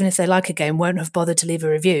people, even if they like a game, won't have bothered to leave a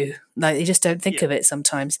review. Like they just don't think of it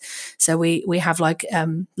sometimes. So we have like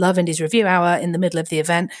Love Indies review hour in the middle of the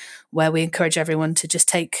event where we encourage everyone to just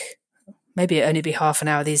take. Maybe it only be half an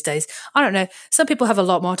hour these days. I don't know. Some people have a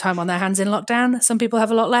lot more time on their hands in lockdown. Some people have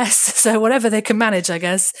a lot less. So whatever they can manage, I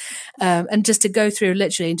guess. And just to go through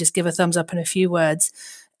literally and just give a thumbs up in a few words,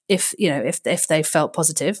 if they felt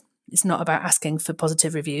positive. It's not about asking for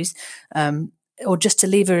positive reviews, or just to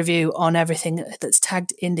leave a review on everything that's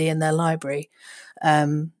tagged indie in their library,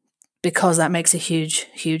 because that makes a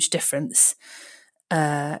huge difference.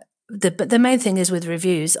 But the main thing is with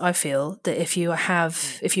reviews, I feel that if you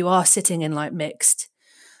are sitting in like mixed,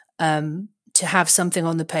 to have something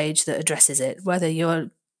on the page that addresses it, whether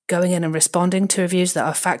you're going in and responding to reviews that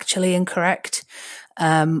are factually incorrect,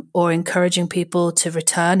 or encouraging people to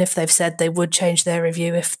return if they've said they would change their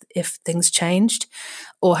review if things changed,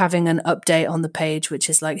 or having an update on the page, which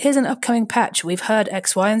is like, here's an upcoming patch. We've heard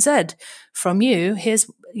X, Y, and Z from you. Here's,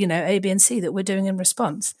 A, B, and C that we're doing in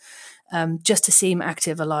response, just to seem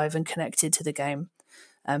active, alive, and connected to the game.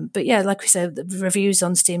 But yeah, like we said, the reviews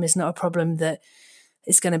on Steam is not a problem that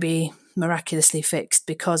is going to be miraculously fixed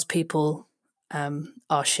because people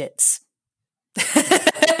are shits.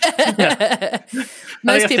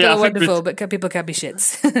 Most people are wonderful, but people can be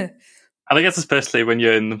shits. And I guess especially when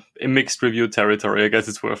you're in mixed review territory, I guess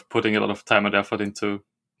it's worth putting a lot of time and effort into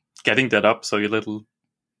getting that up so your little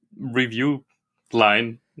review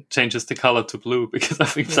line changes the color to blue, because I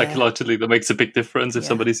think psychologically that makes a big difference if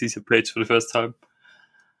somebody sees your page for the first time.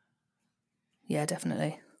 Yeah,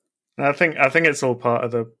 definitely. I think it's all part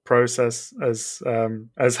of the process, as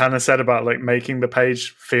Hannah said, about like making the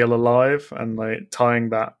page feel alive and like tying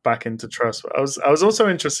that back into trust. I was also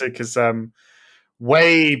interested because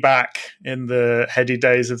way back in the heady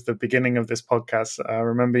days of the beginning of this podcast, I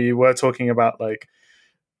remember you were talking about like,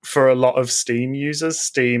 for a lot of Steam users,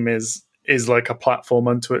 Steam is like a platform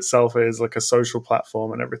unto itself. It is like a social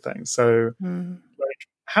platform and everything. So like,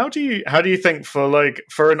 how do you think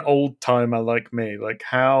for an old timer like me, like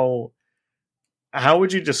how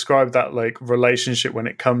would you describe that like relationship when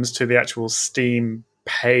it comes to the actual Steam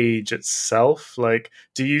page itself? Like,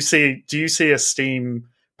 do you see a Steam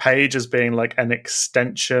page as being like an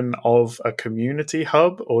extension of a community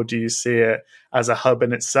hub, or do you see it as a hub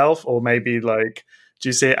in itself, or maybe like, do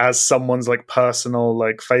you see it as someone's like personal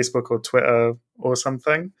like Facebook or Twitter or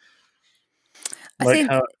something? Like,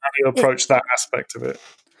 how do you approach that aspect of it?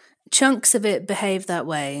 Chunks of it behave that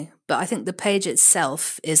way, but I think the page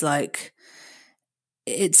itself is like,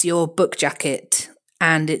 it's your book jacket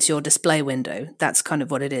and it's your display window. That's kind of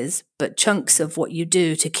what it is. But chunks of what you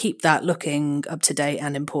do to keep that looking up to date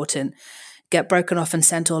and important get broken off and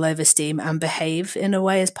sent all over Steam and behave in a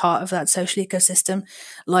way as part of that social ecosystem,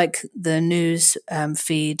 like the news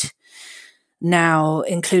feed now,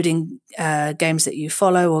 including games that you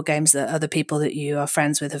follow or games that other people that you are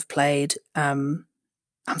friends with have played. I'm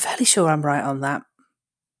fairly sure I'm right on that.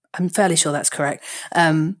 I'm fairly sure that's correct.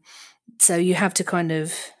 So you have to kind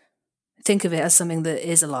of think of it as something that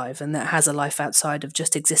is alive and that has a life outside of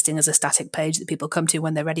just existing as a static page that people come to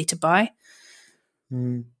when they're ready to buy.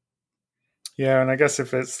 Yeah, and I guess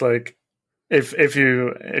if it's like, if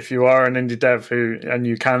you are an indie dev and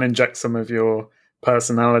you can inject some of your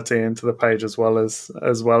personality into the page as well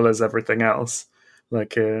as everything else,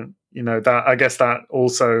 like that, I guess that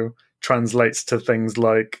also translates to things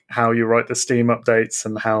like how you write the Steam updates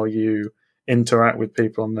and how you interact with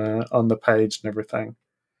people on the page and everything.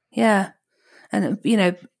 Yeah, and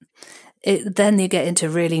then you get into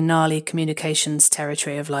really gnarly communications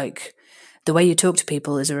territory of like, the way you talk to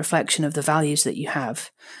people is a reflection of the values that you have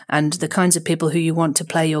and the kinds of people who you want to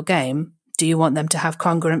play your game. Do you want them to have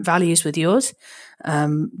congruent values with yours?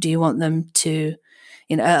 Do you want them to,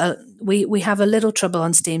 we have a little trouble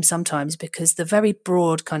on Steam sometimes because the very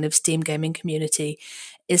broad kind of Steam gaming community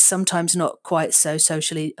is sometimes not quite so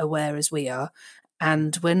socially aware as we are.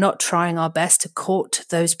 And we're not trying our best to court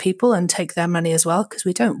those people and take their money as well, because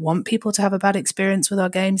we don't want people to have a bad experience with our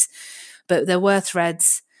games. But there were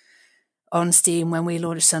threads on Steam when we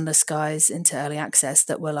launched Sunless Skies into early access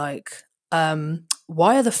that were like,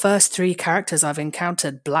 why are the first 3 characters I've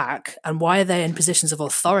encountered black and why are they in positions of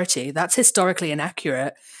authority? That's historically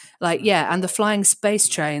inaccurate. Like, yeah, and the flying space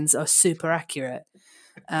trains are super accurate.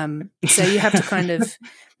 So you have to kind of,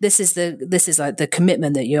 this is like the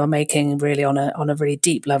commitment that you're making really on a really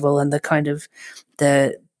deep level, and the kind of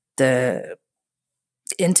the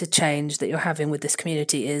interchange that you're having with this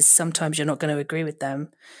community is sometimes you're not going to agree with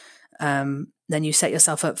them. Then you set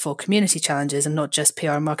yourself up for community challenges and not just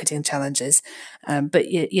PR and marketing challenges. But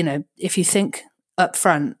if you think up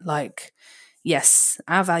front, like, yes,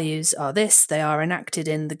 our values are this, they are enacted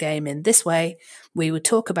in the game in this way. We would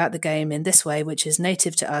talk about the game in this way, which is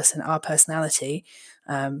native to us and our personality.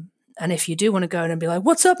 And if you do want to go in and be like,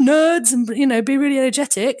 what's up, nerds? And, be really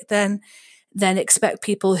energetic, then expect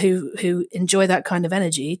people who enjoy that kind of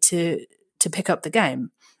energy to pick up the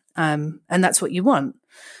game. And that's what you want.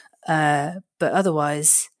 But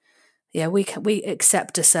otherwise, yeah, we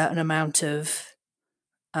accept a certain amount of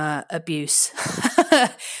abuse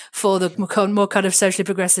for the more kind of socially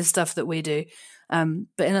progressive stuff that we do.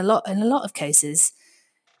 But in a lot of cases,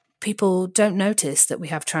 people don't notice that we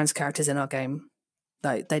have trans characters in our game.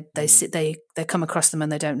 Like they come across them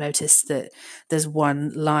and they don't notice that there's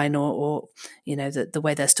one line or that the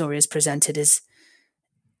way their story is presented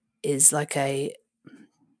is like a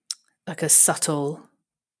subtle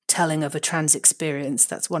telling of a trans experience.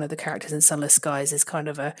 That's one of the characters in Sunless Skies, is kind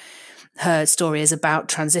of her story is about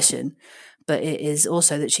transition, but it is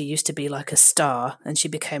also that she used to be like a star and she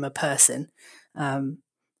became a person.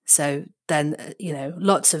 So then,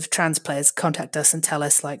 lots of trans players contact us and tell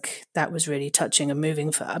us like that was really touching and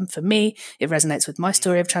moving for me. It resonates with my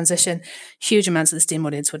story of transition. Huge amounts of the Steam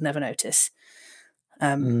audience would never notice.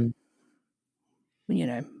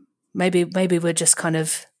 Maybe we're just kind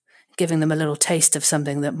of giving them a little taste of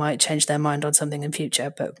something that might change their mind on something in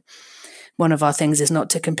future. But one of our things is not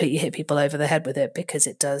to completely hit people over the head with it, because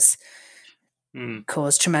it does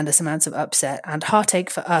cause tremendous amounts of upset and heartache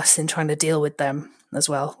for us in trying to deal with them as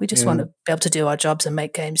well. We just want to be able to do our jobs and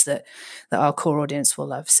make games that our core audience will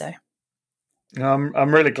love. So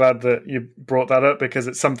I'm really glad that you brought that up, because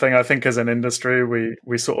it's something I think as an industry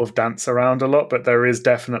we sort of dance around a lot, but there is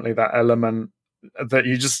definitely that element that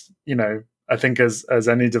you just, I think as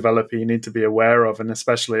any developer you need to be aware of, and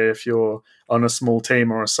especially if you're on a small team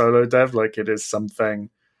or a solo dev, like it is something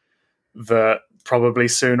that probably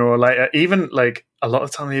sooner or later, even like a lot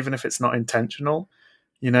of time, even if it's not intentional,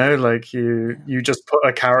 like you just put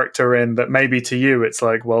a character in that maybe to you it's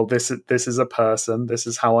like, well, this is a person, this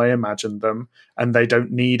is how I imagine them, and they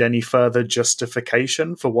don't need any further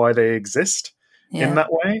justification for why they exist in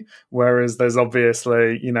that way. Whereas there's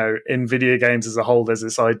obviously, in video games as a whole, there's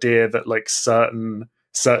this idea that like certain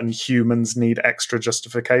humans need extra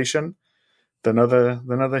justification than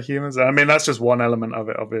other humans. I mean, that's just one element of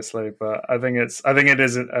it, obviously, but I think it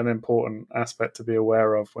is an important aspect to be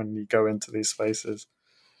aware of when you go into these spaces.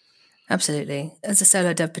 Absolutely. As a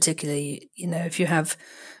solo dev particularly, if you have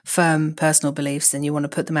firm personal beliefs and you want to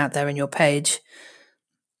put them out there in your page,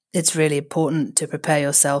 it's really important to prepare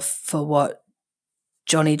yourself for what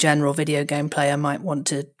Johnny General video game player might want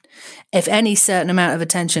to. If any certain amount of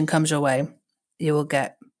attention comes your way, you will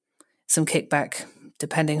get some kickback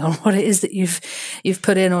depending on what it is that you've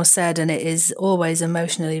put in or said, and it is always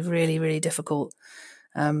emotionally really, really difficult.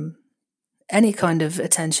 Any kind of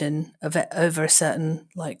attention over a certain,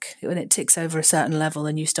 like when it ticks over a certain level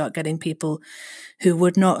and you start getting people who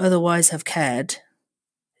would not otherwise have cared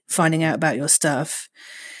finding out about your stuff,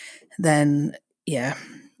 then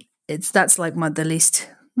that's like my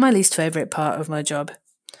least favorite part of my job.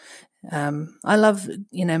 I love,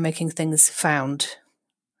 making things found,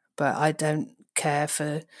 but I don't care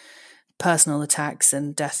for personal attacks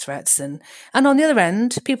and death threats, and on the other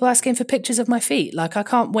end, people asking for pictures of my feet. Like, I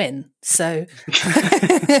can't win, so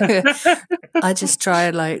I just try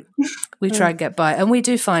and get by, and we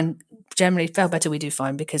do find generally feel better. We do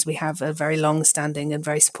find, because we have a very long-standing and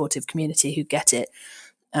very supportive community who get it,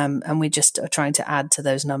 and we just are trying to add to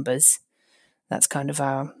those numbers. That's kind of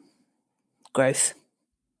our growth.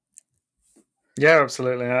 Yeah,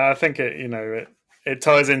 absolutely. I think it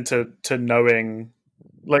ties into knowing,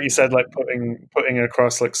 like you said, like putting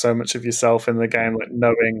across like so much of yourself in the game, like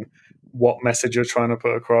knowing what message you're trying to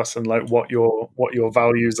put across and like what your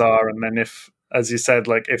values are, and then if, as you said,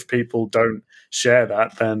 like if people don't share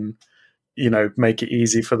that, then make it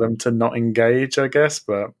easy for them to not engage, I guess.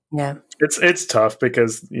 But yeah, it's tough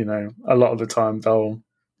because a lot of the time they'll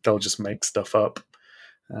just make stuff up.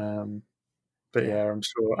 But yeah,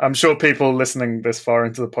 I'm sure people listening this far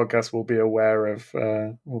into the podcast will be aware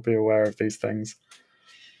of these things.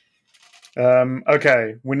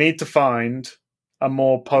 Okay, we need to find a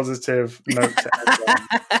more positive note to end on.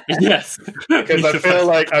 Yes, because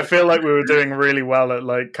I feel like we were doing really well at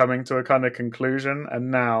like coming to a kind of conclusion,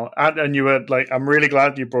 and you were like, I'm really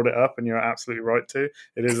glad you brought it up, and you're absolutely right to.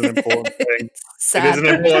 It is an important thing. It is an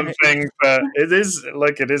important thing, but it is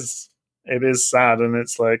sad, and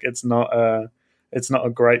it's like it's not a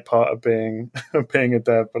great part of being a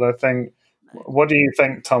dev. But I think. What do you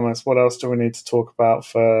think, Thomas? What else do we need to talk about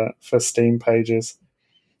for Steam pages?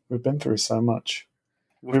 We've been through so much.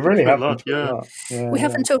 We really have been through a lot. Yeah, we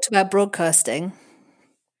haven't talked about broadcasting.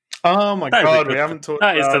 Oh my god, we haven't talked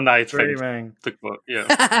about the night streaming. Yeah,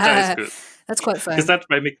 that is good. That's quite fun. Because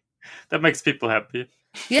that makes people happy.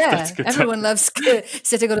 Yeah, everyone loves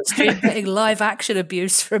sitting on a stream getting live action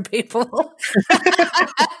abuse from people.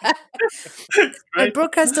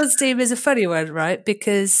 Broadcast on Steam is a funny one, right?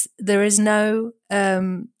 Because there is no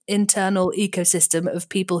internal ecosystem of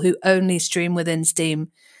people who only stream within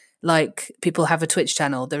Steam, like people have a Twitch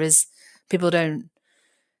channel. I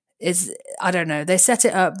don't know. They set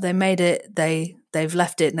it up, they made it, they've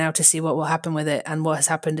left it now to see what will happen with it. And what has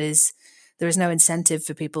happened is there is no incentive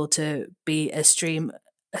for people to be a streamer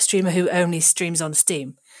who only streams on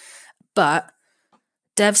Steam. But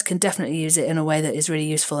devs can definitely use it in a way that is really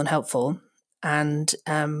useful and helpful. And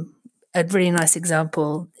a really nice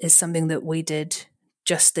example is something that we did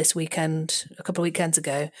just this weekend, a couple of weekends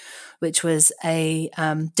ago, which was a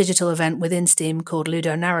digital event within Steam called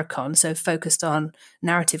Ludo Narracon, so focused on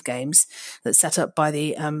narrative games, that's set up by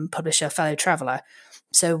the publisher Fellow Traveller.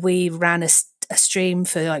 So we ran a stream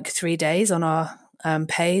for like 3 days on our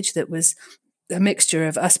page that was a mixture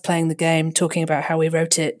of us playing the game, talking about how we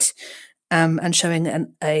wrote it, and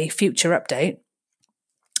showing a future update.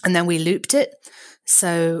 And then we looped it.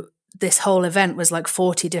 So this whole event was like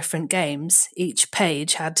 40 different games. Each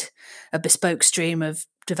page had a bespoke stream of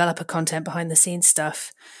developer content, behind the scenes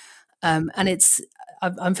stuff. And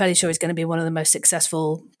I'm fairly sure it's going to be one of the most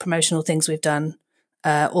successful promotional things we've done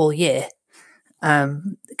all year.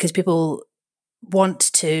 Because people want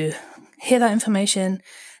to hear that information.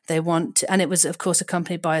 They want to, and it was, of course,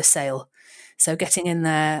 accompanied by a sale. So getting in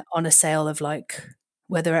there on a sale of like,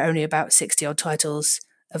 where there are only about 60 odd titles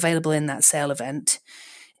available in that sale event,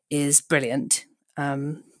 is brilliant.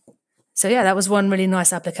 So yeah, that was one really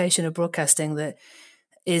nice application of broadcasting that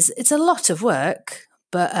it's a lot of work,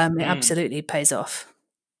 but it absolutely pays off.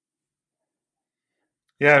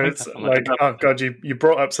 Yeah, it's like, oh god, you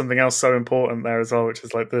brought up something else so important there as well, which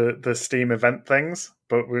is like the Steam event things.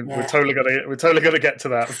 But we're totally gonna get to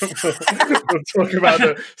that. We'll talk about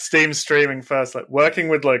the Steam streaming first. Like working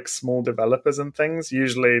with like small developers and things,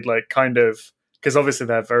 usually like kind of, because obviously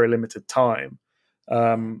they have very limited time.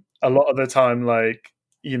 A lot of the time, like,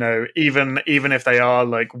 you know, even if they are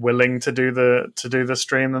like willing to do the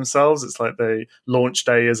stream themselves, it's like the launch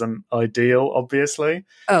day isn't ideal, obviously.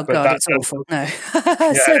 Oh god, it's awful. No,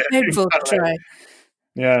 so painful to try.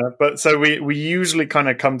 Yeah, but so we usually kind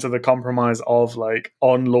of come to the compromise of like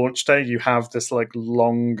on launch day you have this like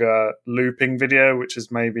longer looping video, which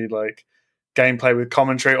is maybe like gameplay with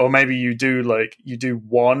commentary, or maybe you do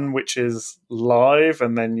one which is live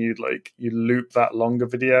and then you loop that longer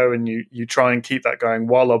video and you try and keep that going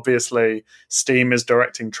while obviously Steam is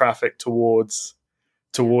directing traffic towards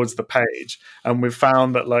the page. And we've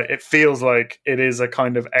found that like it feels like it is a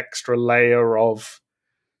kind of extra layer of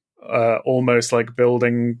almost like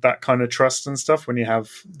building that kind of trust and stuff when you have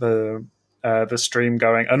the stream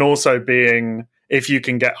going, and also being, if you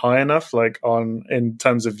can get high enough like in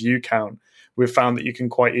terms of view count, we've found that you can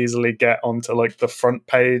quite easily get onto like the front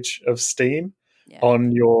page of Steam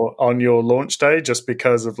on your launch day, just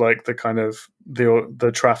because of like the kind of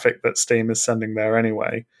the traffic that Steam is sending there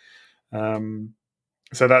anyway.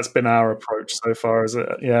 So that's been our approach so far, as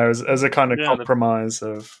a kind of compromise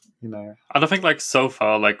of, you know. And I think like so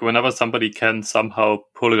far, like whenever somebody can somehow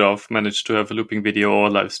pull it off, manage to have a looping video or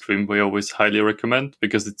live stream, we always highly recommend,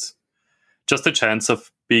 because it's just a chance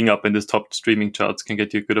of being up in this top streaming charts can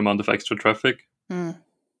get you a good amount of extra traffic. And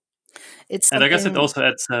I guess it also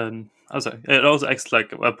adds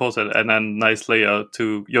like a post and a nice layer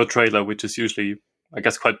to your trailer, which is usually, I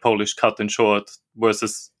guess, quite polished, cut and short,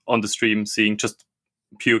 versus on the stream seeing just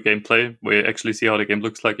pure gameplay, where you actually see how the game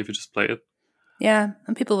looks like if you just play it. Yeah,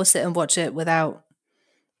 and people will sit and watch it without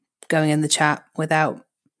going in the chat, without,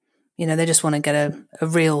 you know, they just want to get a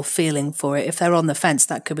real feeling for it. If they're on the fence,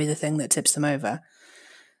 that could be the thing that tips them over.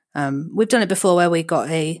 We've done it before where we got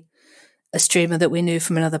a streamer that we knew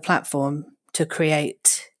from another platform to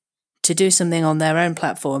do something on their own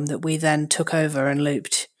platform that we then took over and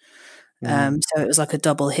looped. So it was like a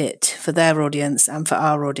double hit for their audience and for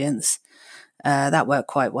our audience. That worked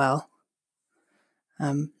quite well.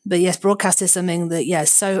 But yes, broadcast is something that,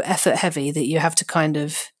 is so effort heavy that you have to kind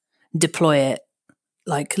of deploy it,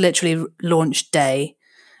 like literally launch day,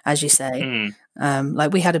 as you say.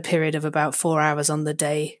 Like we had a period of about 4 hours on the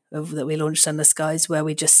day that we launched Sunless Skies where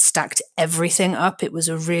we just stacked everything up. It was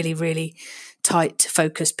a really, really tight,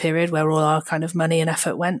 focused period where all our kind of money and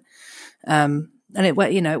effort went. And it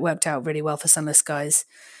worked out really well for Sunless Skies.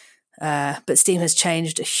 But Steam has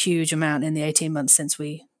changed a huge amount in the 18 months since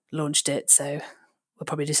we launched it, so we'll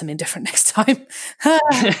probably do something different next time.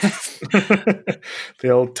 The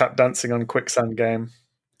old tap dancing on quicksand game.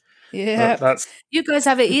 Yeah, you guys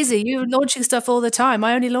have it easy. You're launching stuff all the time.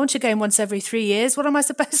 I only launch a game once every 3 years. What am I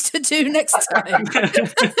supposed to do next time?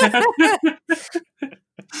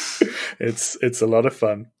 It's a lot of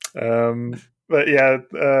fun. But yeah,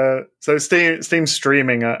 so Steam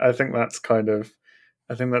streaming, I think that's kind of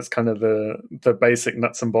the basic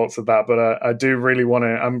nuts and bolts of that. But I do really want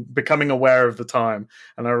to, I'm becoming aware of the time,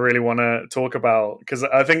 and I really want to talk about, because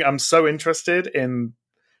I think I'm so interested in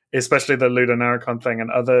especially the Ludo Narracon thing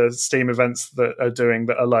and other Steam events that are doing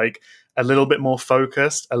that are like a little bit more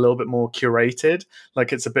focused, a little bit more curated,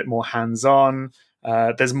 like it's a bit more hands-on.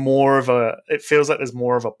 There's more of it feels like there's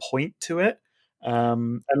more of a point to it.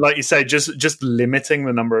 And like you say, just limiting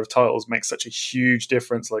the number of titles makes such a huge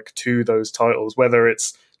difference, like to those titles, whether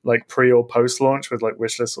it's like pre or post launch with like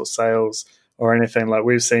wishlists or sales or anything. Like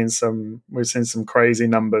we've seen some crazy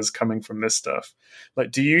numbers coming from this stuff.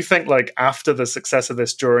 Like, do you think like after the success of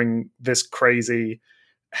this during this crazy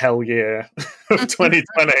hell year of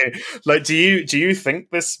 2020, like do you think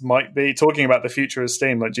this might be, talking about the future of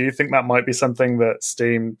Steam, like do you think that might be something that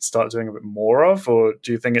Steam start doing a bit more of, or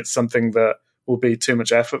do you think it's something that will be too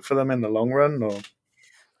much effort for them in the long run? Or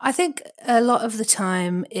I think a lot of the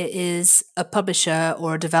time it is a publisher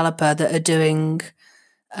or a developer that are doing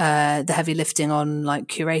the heavy lifting on like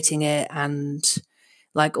curating it and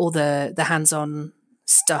like all the hands-on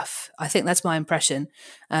stuff. I think that's my impression.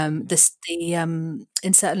 Certainly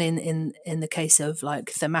in the case of like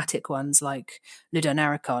thematic ones like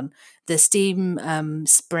Ludonarracon, the Steam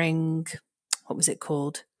spring, what was it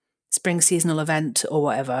called? Spring seasonal event or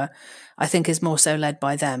whatever, I think is more so led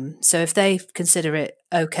by them. So if they consider it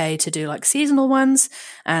okay to do like seasonal ones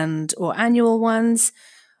or annual ones,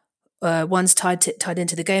 ones tied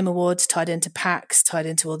into the Game Awards, tied into PAX, tied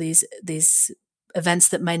into all these events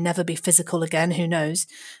that may never be physical again, who knows,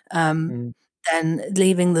 then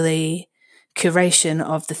leaving the curation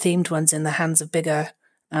of the themed ones in the hands of bigger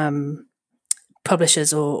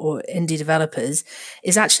publishers or indie developers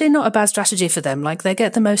is actually not a bad strategy for them. Like they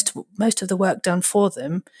get the most of the work done for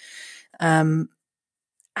them, and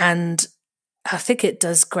I think it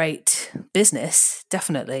does great business,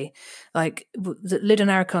 definitely. Like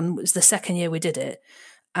Ludonarracon was the second year we did it,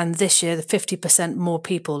 and this year the 50% more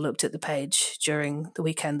people looked at the page during the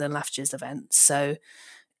weekend than last year's event. So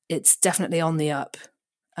it's definitely on the up,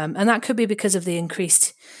 and that could be because of the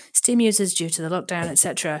increased Steam users due to the lockdown,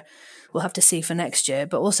 etc. We'll have to see for next year,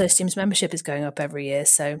 but also Steam's membership is going up every year.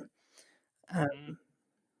 So, yeah,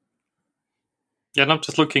 and I'm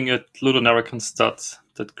just looking at Ludonarracon stats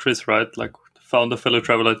that Chris Wright, like founder fellow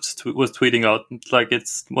traveler, was tweeting out. Like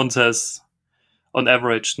one says on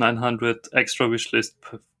average 900 extra wishlist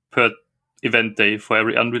per event day for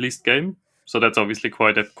every unreleased game. So that's obviously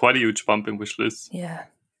quite a huge bump in wishlists. Yeah,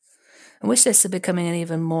 and wishlists are becoming an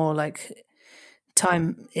even more like.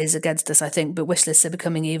 Time is against us, I think, but wishlists are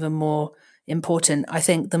becoming even more important. I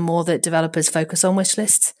think the more that developers focus on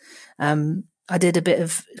wishlists, I did a bit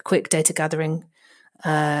of quick data gathering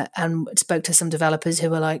and spoke to some developers who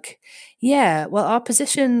were like, yeah, well, our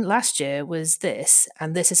position last year was this,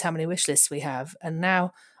 and this is how many wishlists we have. And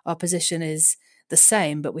now our position is the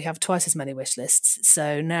same, but we have twice as many wishlists.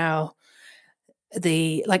 So now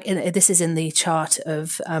this is in the chart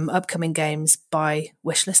of upcoming games by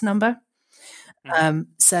wishlist number.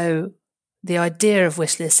 So the idea of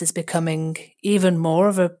wishlists is becoming even more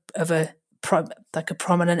of a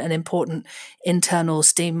prominent and important internal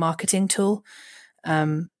Steam marketing tool.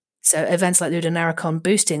 So events like Ludonarracon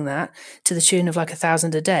boosting that to the tune of like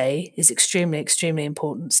 1,000 a day is extremely, extremely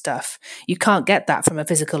important stuff. You can't get that from a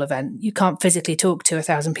physical event. You can't physically talk to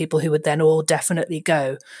 1,000 people who would then all definitely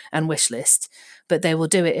go and wishlist, but they will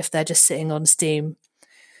do it if they're just sitting on Steam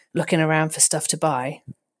looking around for stuff to buy.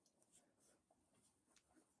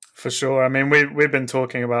 For sure. I mean, we've been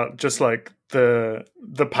talking about just like the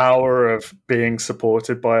power of being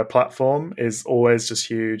supported by a platform is always just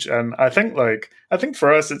huge. And I think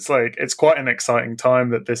for us, it's quite an exciting time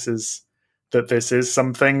that this is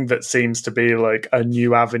something that seems to be like a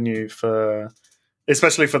new avenue for,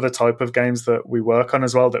 especially for the type of games that we work on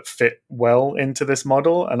as well, that fit well into this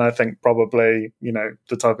model. And I think probably, the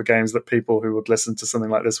type of games that people who would listen to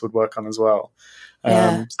something like this would work on as well.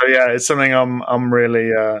 Yeah. So yeah, it's something I'm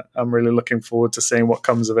really looking forward to seeing what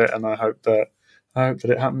comes of it, and I hope that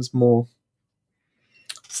it happens more.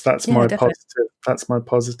 So that's my definitely. That's my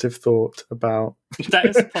positive thought about that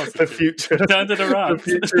is positive. the future. Turned it around. The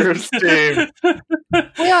future of Steam.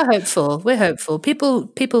 We are hopeful. We're hopeful.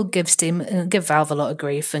 People give Valve a lot of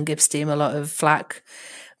grief and give Steam a lot of flack,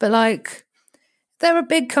 but like, they're a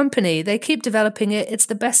big company. They keep developing it. It's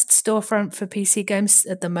the best storefront for PC games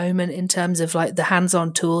at the moment in terms of like the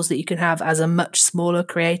hands-on tools that you can have as a much smaller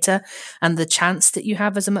creator and the chance that you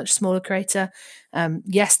have as a much smaller creator.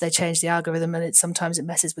 Yes, they changed the algorithm and sometimes it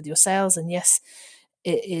messes with your sales. And yes,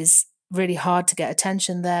 it is really hard to get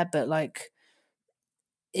attention there, but like,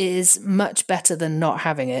 it is much better than not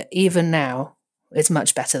having it. Even now, it's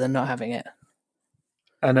much better than not having it.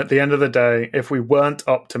 And at the end of the day, if we weren't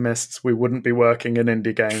optimists, we wouldn't be working in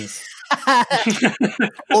indie games.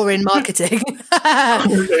 Or in marketing.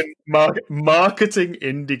 Marketing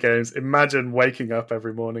indie games. Imagine waking up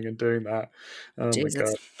every morning and doing that. Oh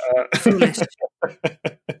Jesus. my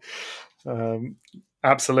God.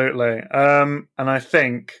 Absolutely. And I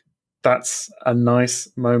think that's a nice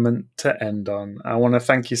moment to end on. I want to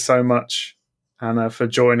thank you so much, Hannah, for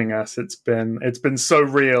joining us. It's been so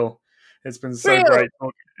real It's been so great.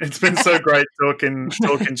 It's been so great talking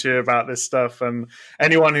to you about this stuff. And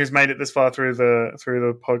anyone who's made it this far through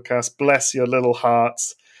the podcast, bless your little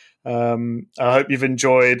hearts. I hope you've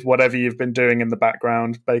enjoyed whatever you've been doing in the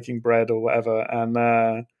background, baking bread or whatever.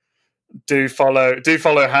 And do follow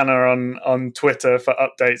Hannah on Twitter for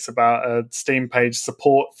updates about Steam page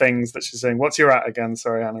support things that she's doing. What's your at again?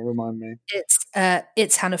 Sorry, Hannah, remind me.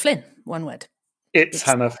 It's Hannah Flynn, one word. It's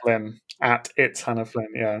Hannah Flynn at It's Hannah Flynn.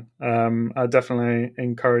 Yeah, I definitely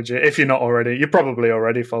encourage it. If you're not already, you're probably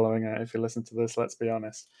already following it. If you listen to this, let's be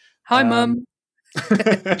honest. Hi, Mum.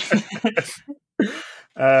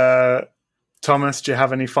 Thomas, do you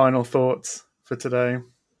have any final thoughts for today?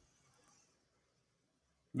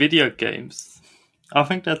 Video games. I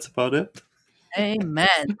think that's about it.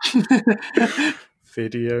 Amen.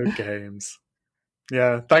 Video games.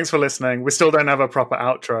 Yeah, thanks for listening. We still don't have a proper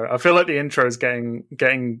outro. I feel like the intro is getting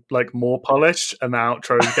like more polished, and the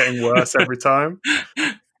outro is getting worse every time.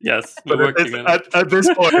 Yes, but at this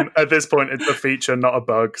point, it's a feature, not a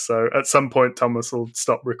bug. So at some point, Thomas will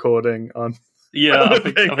stop recording on. Yeah, I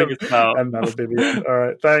think it's now, and that'll be the end. All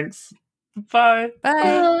right, thanks. Bye.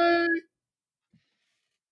 Bye.